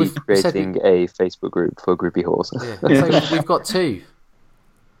will be creating a Facebook group for groupie whores. Yeah. So we've got two.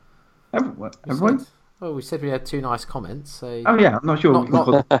 Everyone? Well, we said we had 2 nice comments. So oh yeah, I'm not sure.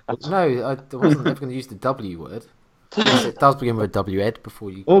 No, I wasn't ever going to use the W word. Yes, it does begin with a W, Ed. Before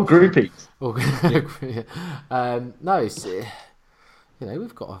you or groupies. No, it's,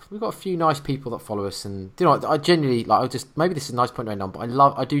 we've got a few nice people that follow us, and I genuinely maybe this is a nice point to end on, but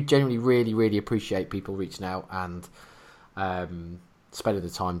I do genuinely really really appreciate people reaching out and spending the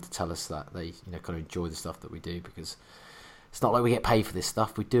time to tell us that they kind of enjoy the stuff that we do, because it's not like we get paid for this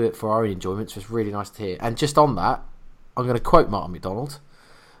stuff. We do it for our own enjoyment, so it's really nice to hear. And just on that, I'm going to quote Martin McDonald,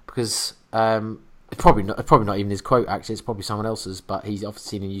 because it's probably not even his quote, actually. It's probably someone else's, but he's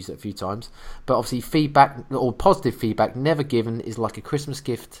obviously seen and used it a few times. But obviously, feedback or positive feedback never given is like a Christmas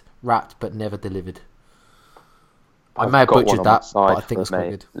gift wrapped but never delivered. I may have butchered that, but I think it's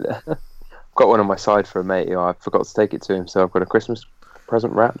quite good. I've got one on my side for a mate. I forgot to take it to him, so I've got a Christmas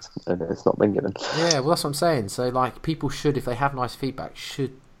present wrapped, and it's not been given. Yeah, well, that's what I'm saying. So, people should, if they have nice feedback,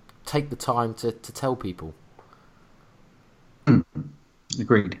 should take the time to tell people.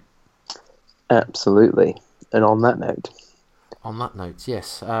 Agreed. Absolutely. And on that note,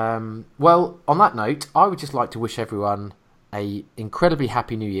 yes. Well, on that note, I would just like to wish everyone a incredibly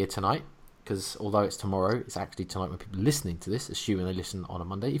happy New Year tonight, because although it's tomorrow, it's actually tonight when people are listening to this, assuming they listen on a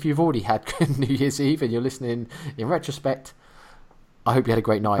Monday. If you've already had New Year's Eve and you're listening in retrospect, I hope you had a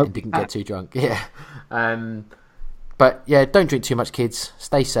great night and didn't get too drunk. Yeah. But yeah, don't drink too much, kids.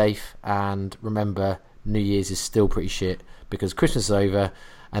 Stay safe, and remember, New Year's is still pretty shit because Christmas is over,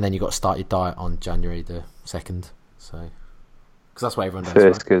 and then you've got to start your diet on January the 2nd. So, because that's what everyone does.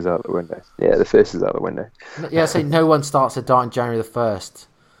 First goes out the window. Yeah, the first is out the window. Yeah, I say no one starts a diet on January the 1st.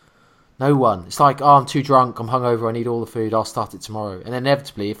 No one. It's like, I'm too drunk, I'm hungover, I need all the food, I'll start it tomorrow. And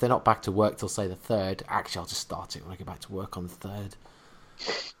inevitably, if they're not back to work till, say, the 3rd, actually, I'll just start it when I get back to work on the 3rd.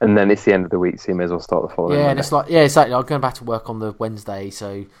 And then it's the end of the week, so you may as well start the following. Yeah, Monday. And it's like, yeah, exactly. I'm going back to work on the Wednesday,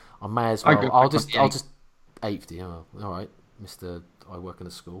 so I may as well. I'll just 8th. Oh, all right, Mister. I work in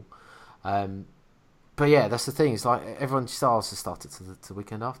a school. But yeah, that's the thing. It's like everyone starts to start it to the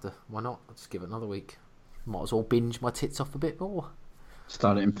weekend after. Why not? I'll just give it another week. Might as well binge my tits off a bit more.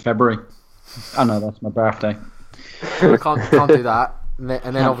 Start it in February. I know that's my birthday. I can't do that. And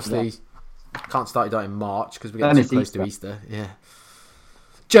then obviously can't start it out in March because we're getting too close to Easter. Yeah.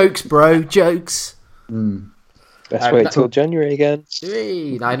 Jokes, bro. Jokes. Let's wait till January again.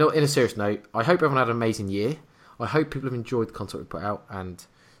 No, in a serious note, I hope everyone had an amazing year. I hope people have enjoyed the content we put out, and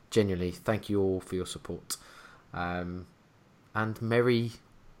genuinely, thank you all for your support. And Merry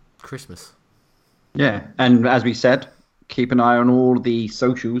Christmas. Yeah, and as we said, keep an eye on all the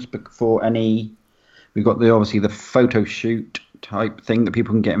socials before any. We've got obviously the photo shoot type thing that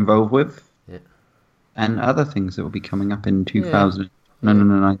people can get involved with. Yeah. And other things that will be coming up in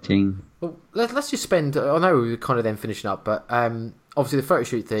 2019. Well, let's just spend. I know we were kind of then finishing up, but obviously the photo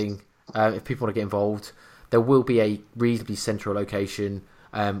shoot thing. If people want to get involved, there will be a reasonably central location.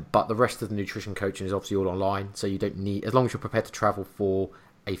 But the rest of the nutrition coaching is obviously all online, so you don't need, as long as you're prepared to travel for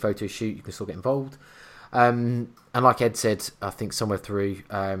a photo shoot, you can still get involved. And like Ed said, I think somewhere through,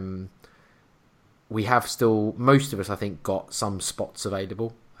 we have still, most of us, I think, got some spots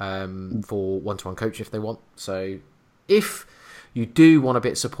available for one-to-one coaching if they want. So if you do want a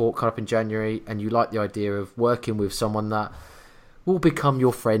bit of support coming up in January, and you like the idea of working with someone that will become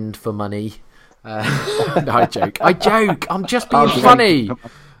your friend for money. No, I joke. I'm just being funny. I've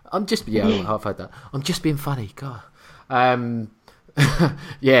heard that. I'm just being funny. God.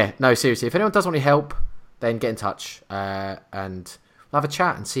 Yeah, no, seriously. If anyone does want any help, then get in touch. And have a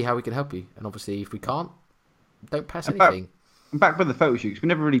chat and see how we can help you. And obviously, if we can't, don't press In fact, anything. Back with the photo shoots, we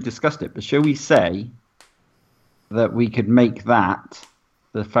never really discussed it, but shall we say that we could make that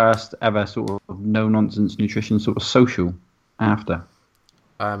the first ever sort of no-nonsense nutrition sort of social after?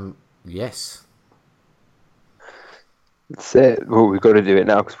 Yes. That's it. Well, we've got to do it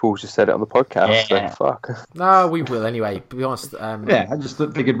now because Paul just said it on the podcast. Yeah. So fuck. No, we will anyway. To be honest, Yeah, I just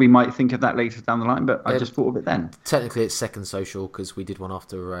figured we might think of that later down the line, but I just thought of it then. technically it's second social because we did one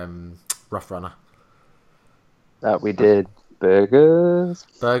after Rough Runner. That we did. Burgers.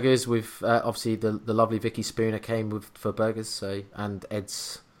 Burgers with obviously the lovely Vicky Spooner came for burgers, so and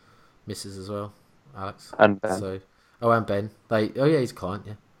Ed's missus as well, Alex And Ben. So and Ben. He's a client,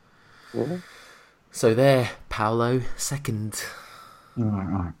 Yeah. So there, Paolo second. All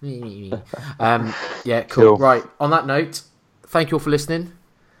right. Yeah, cool. Cool. Right. On that note, thank you all for listening,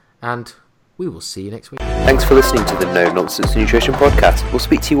 and we will see you next week. Thanks for listening to the No Nonsense Nutrition Podcast. We'll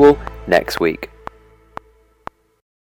speak to you all next week.